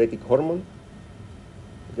antidiuretic hormone.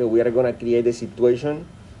 Okay, we are going to create a situation,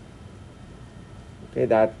 okay,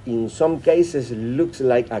 that in some cases looks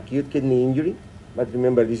like acute kidney injury, but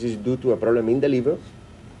remember this is due to a problem in the liver.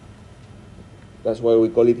 That's why we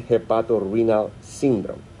call it hepatorenal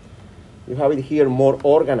syndrome. You have it here more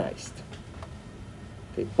organized.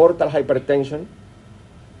 Okay, portal hypertension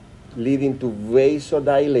leading to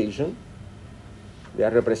vasodilation. They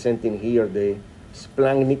are representing here the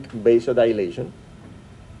splanchnic vasodilation.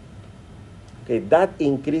 Okay, that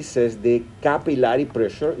increases the capillary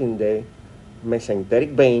pressure in the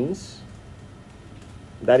mesenteric veins.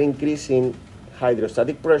 That increase in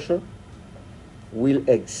hydrostatic pressure will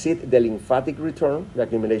exceed the lymphatic return, the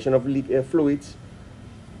accumulation of fluids.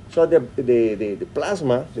 So the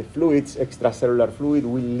plasma, the fluids, extracellular fluid,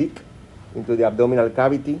 will leak into the abdominal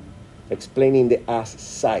cavity, explaining the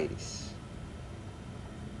ascites.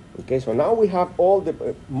 Okay, so now we have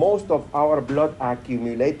most of our blood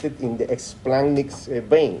accumulated in the splanchnic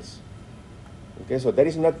veins. Okay, so there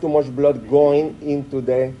is not too much blood going into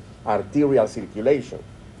the arterial circulation.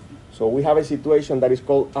 So we have a situation that is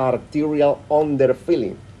called arterial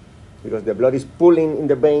underfilling, because the blood is pulling in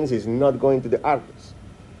the veins, is not going to the arteries.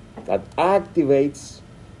 That activates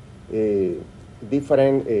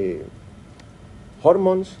different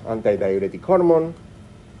hormones, antidiuretic hormone.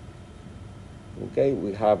 Okay,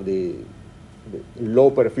 we have the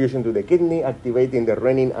low perfusion to the kidney, activating the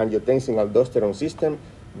renin-angiotensin-aldosterone system,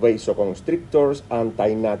 vasoconstrictors,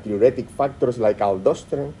 antinatriuretic factors like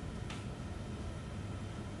aldosterone.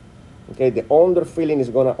 Okay, the underfilling is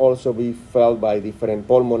going to also be felt by different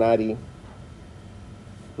pulmonary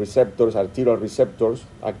receptors, arterial receptors,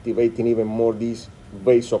 activating even more this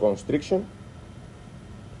vasoconstriction.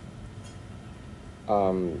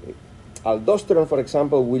 Aldosterone, for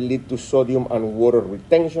example, will lead to sodium and water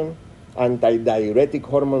retention. Antidiuretic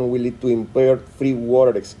hormone will lead to impaired free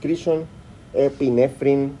water excretion.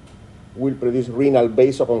 Epinephrine will produce renal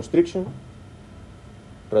vasoconstriction,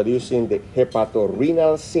 producing the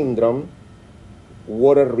hepatorenal syndrome.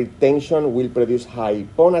 Water retention will produce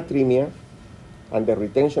hyponatremia, and the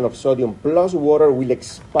retention of sodium plus water will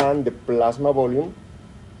expand the plasma volume.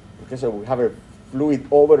 Okay, so we have a fluid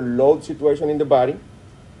overload situation in the body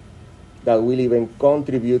that will even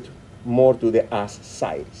contribute more to the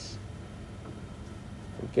ascites.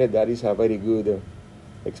 Okay, that is a very good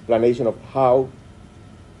explanation of how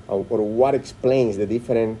or what explains the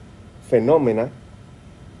different phenomena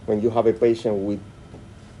when you have a patient with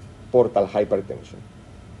portal hypertension.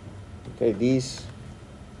 Okay, this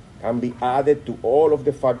can be added to all of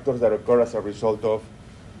the factors that occur as a result of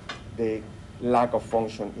the lack of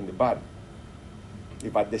function in the body.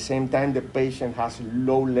 If at the same time the patient has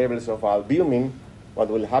low levels of albumin, what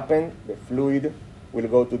will happen? The fluid will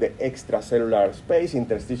go to the extracellular space,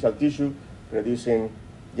 interstitial tissue, producing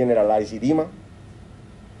generalized edema.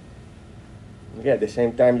 Okay, at the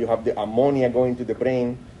same time, you have the ammonia going to the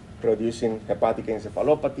brain, producing hepatic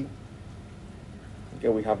encephalopathy. Okay,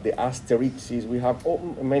 we have the asterixis. We have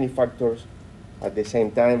many factors at the same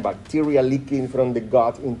time. Bacteria leaking from the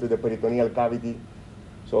gut into the peritoneal cavity.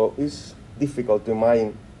 So it's difficult to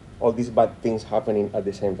imagine all these bad things happening at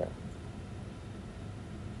the same time.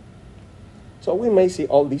 So we may see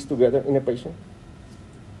all these together in a patient.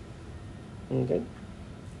 Okay.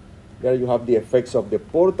 There you have the effects of the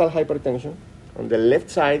portal hypertension on the left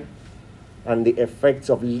side and the effects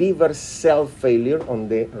of liver cell failure on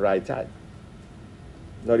the right side.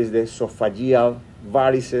 Notice the esophageal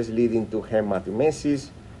varices leading to hematemesis,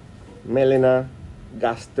 melena,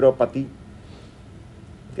 gastropathy.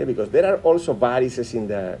 Okay, because there are also varices in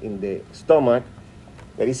the stomach.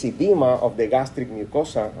 There is edema of the gastric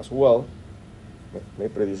mucosa as well. May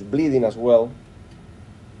produce bleeding as well.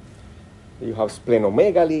 You have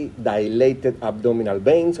splenomegaly, dilated abdominal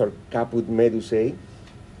veins or caput medusae.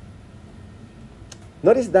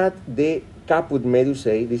 Notice that the caput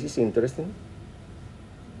medusae, this is interesting.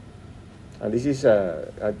 And this is,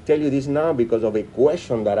 I tell you this now because of a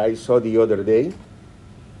question that I saw the other day. It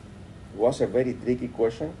was a very tricky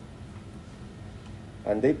question.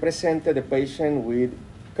 And they presented a patient with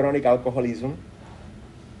chronic alcoholism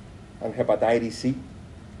and hepatitis C.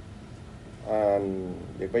 And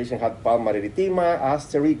the patient had pulmonary edema,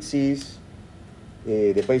 asterixis.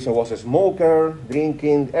 The patient was a smoker,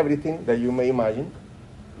 drinking, everything that you may imagine.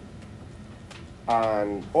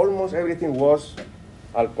 And almost everything was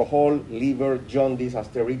alcohol, liver, jaundice,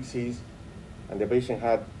 asterixis, and the patient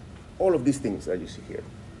had all of these things that you see here.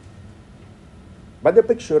 But the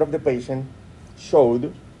picture of the patient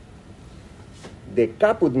showed the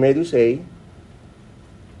caput medusae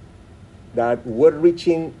that were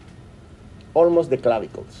reaching almost the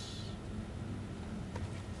clavicles.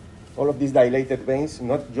 All of these dilated veins,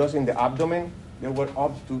 not just in the abdomen, they were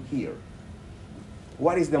up to here.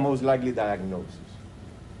 What is the most likely diagnosis?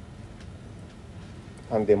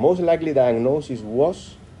 And the most likely diagnosis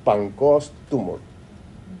was Pancoast tumor,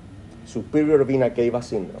 superior vena cava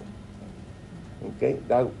syndrome. Okay,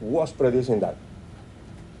 that was producing that.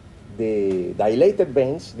 The dilated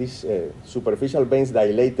veins, these superficial veins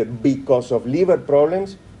dilated because of liver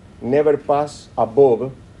problems, never pass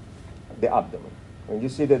above the abdomen. When you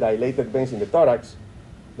see the dilated veins in the thorax,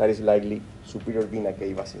 that is likely superior vena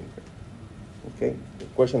cava syndrome. Okay, the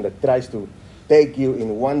question that tries to take you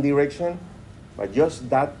in one direction, but just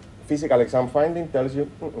that physical exam finding tells you,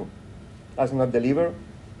 that's not the liver,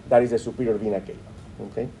 that is a superior vena cava.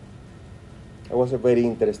 Okay, that was a very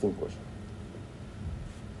interesting question.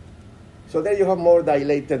 So there you have more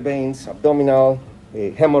dilated veins, abdominal,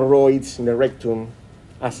 hemorrhoids in the rectum,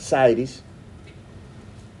 ascites.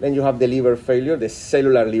 Then you have the liver failure, the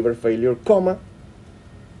cellular liver failure, coma,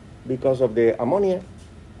 because of the ammonia.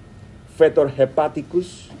 Fetor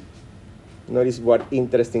hepaticus, notice what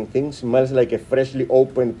interesting thing, smells like a freshly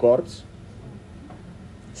opened corpse.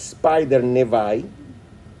 Spider nevi,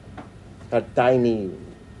 are tiny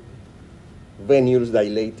venules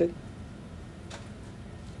dilated.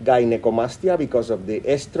 Gynecomastia because of the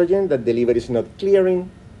estrogen that the liver is not clearing.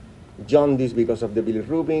 Jaundice because of the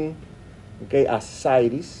bilirubin. Okay,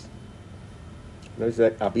 ascites. Notice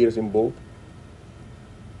that appears in both.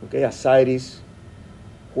 Okay, ascites.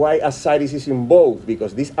 Why ascites is in both?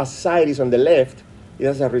 Because this ascites on the left is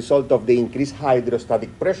as a result of the increased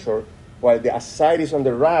hydrostatic pressure, while the ascites on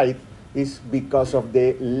the right is because of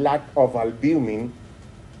the lack of albumin,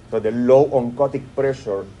 so the low oncotic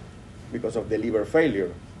pressure because of the liver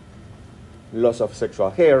failure. Loss of sexual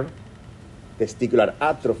hair, testicular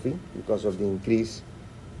atrophy because of the increased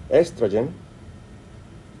estrogen,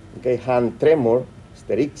 okay, hand tremor,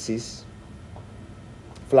 sterixis,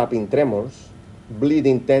 flapping tremors,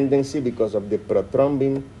 bleeding tendency because of the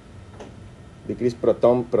prothrombin, decreased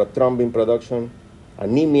prothrombin production,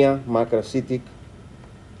 anemia, macrocytic,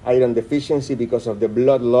 iron deficiency because of the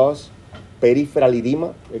blood loss, peripheral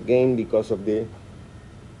edema, again because of the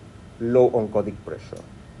low oncotic pressure.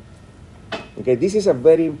 Okay, this is a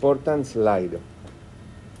very important slide.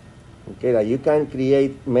 Okay, that you can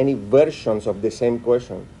create many versions of the same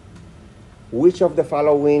question. Which of the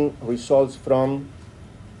following results from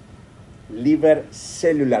liver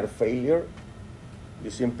cellular failure? You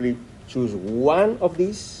simply choose one of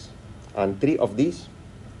these and three of these.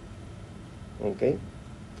 Okay,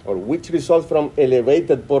 or which results from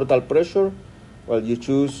elevated portal pressure? Well, you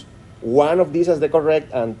choose one of these as the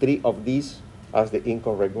correct and three of these as the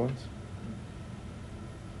incorrect ones.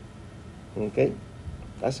 Okay,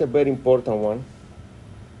 that's a very important one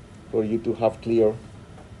for you to have clear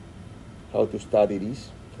how to study this.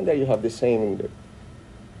 And there you have the same in the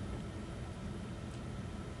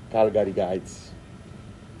Calgary guides.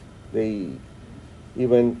 They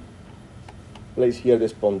even place here the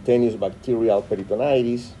spontaneous bacterial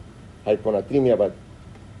peritonitis, hyponatremia, but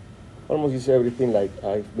almost is everything like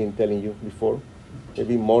I've been telling you before.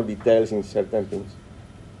 Maybe more details in certain things.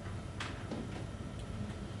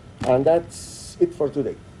 And that's it for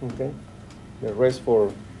today, okay? The rest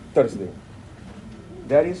for Thursday.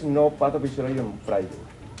 There is no pathophysiology on Friday,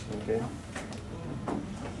 okay?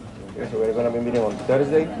 Okay, so we're gonna be meeting on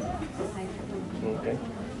Thursday. Okay.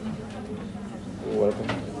 You're welcome.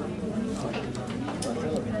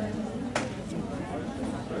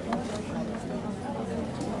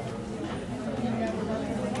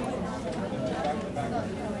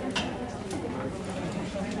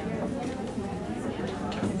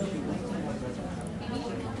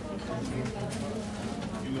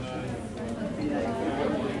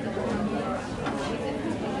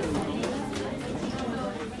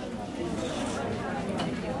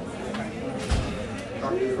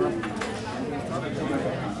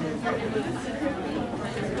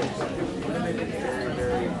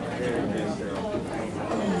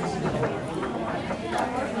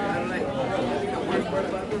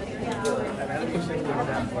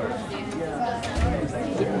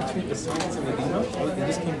 Between the signs and edema, it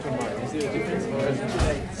just came to mind. Is there a difference or is it the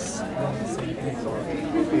same thing?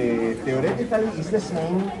 Theoretically, it's the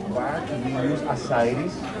same, but we use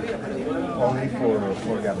ascites only for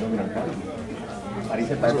the abdominal cavity. But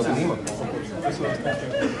it's a type of edema. That's what I was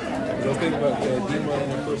thinking. But I was thinking about the edema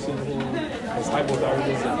in a person who has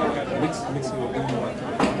hypothyroidism and mixing with edema in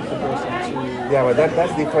comparison to... Yeah, but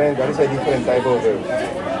that's different. That is a different type of...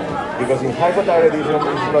 because in hypothyroidism,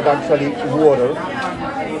 it's not actually water.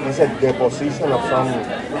 It's a deposition of some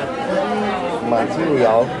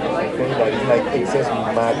material, okay, that is like excess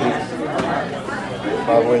matrix.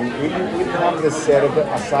 But when we have the set of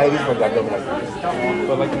ascites for the abdominal cavity.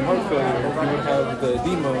 But like in heart failure, you would have the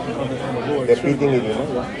edema on the lower The pitting edema,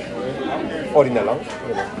 or in the lungs.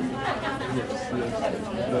 Yes.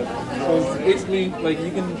 But, so it's basically, like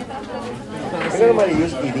you can... We normally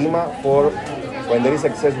use edema for when there is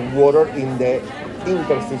excess water in the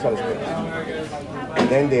interstitial space. And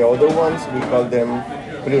then the other ones, we call them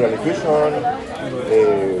pleural effusion,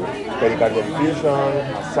 pericardial effusion,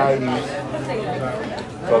 ascites.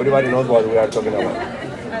 So everybody knows what we are talking about.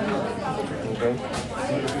 Okay?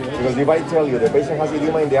 Because if I tell you the patient has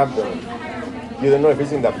edema in the abdomen, you don't know if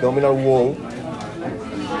it's in the abdominal wall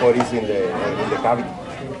or it's in the cavity.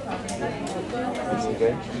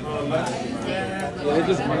 Okay? Yeah, it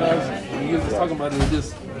just, when you were talking about it, it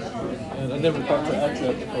just, and I never thought to ask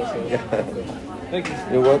that before, so. Yeah. Thank you.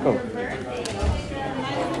 You're welcome.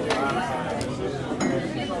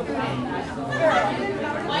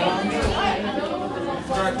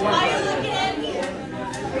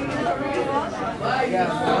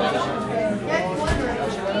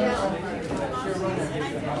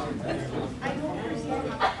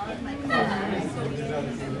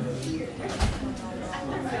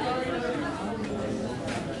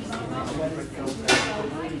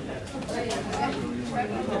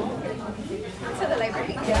 To the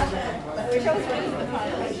library. Yeah. Which I was waiting for the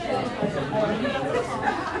college.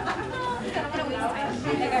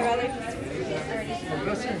 Like I rather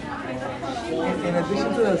In addition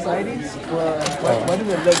to the ascites, why do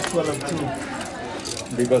the legs swell up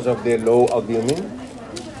too? Because of the low albumin.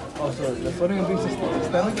 Also, the swelling will be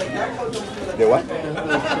systemic? The what?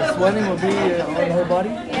 The swelling will be on the whole body?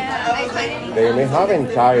 They may have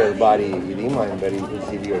entire body edema in very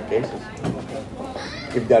severe cases.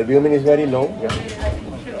 If the albumin is very low, yeah.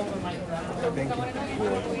 Thank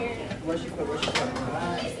you.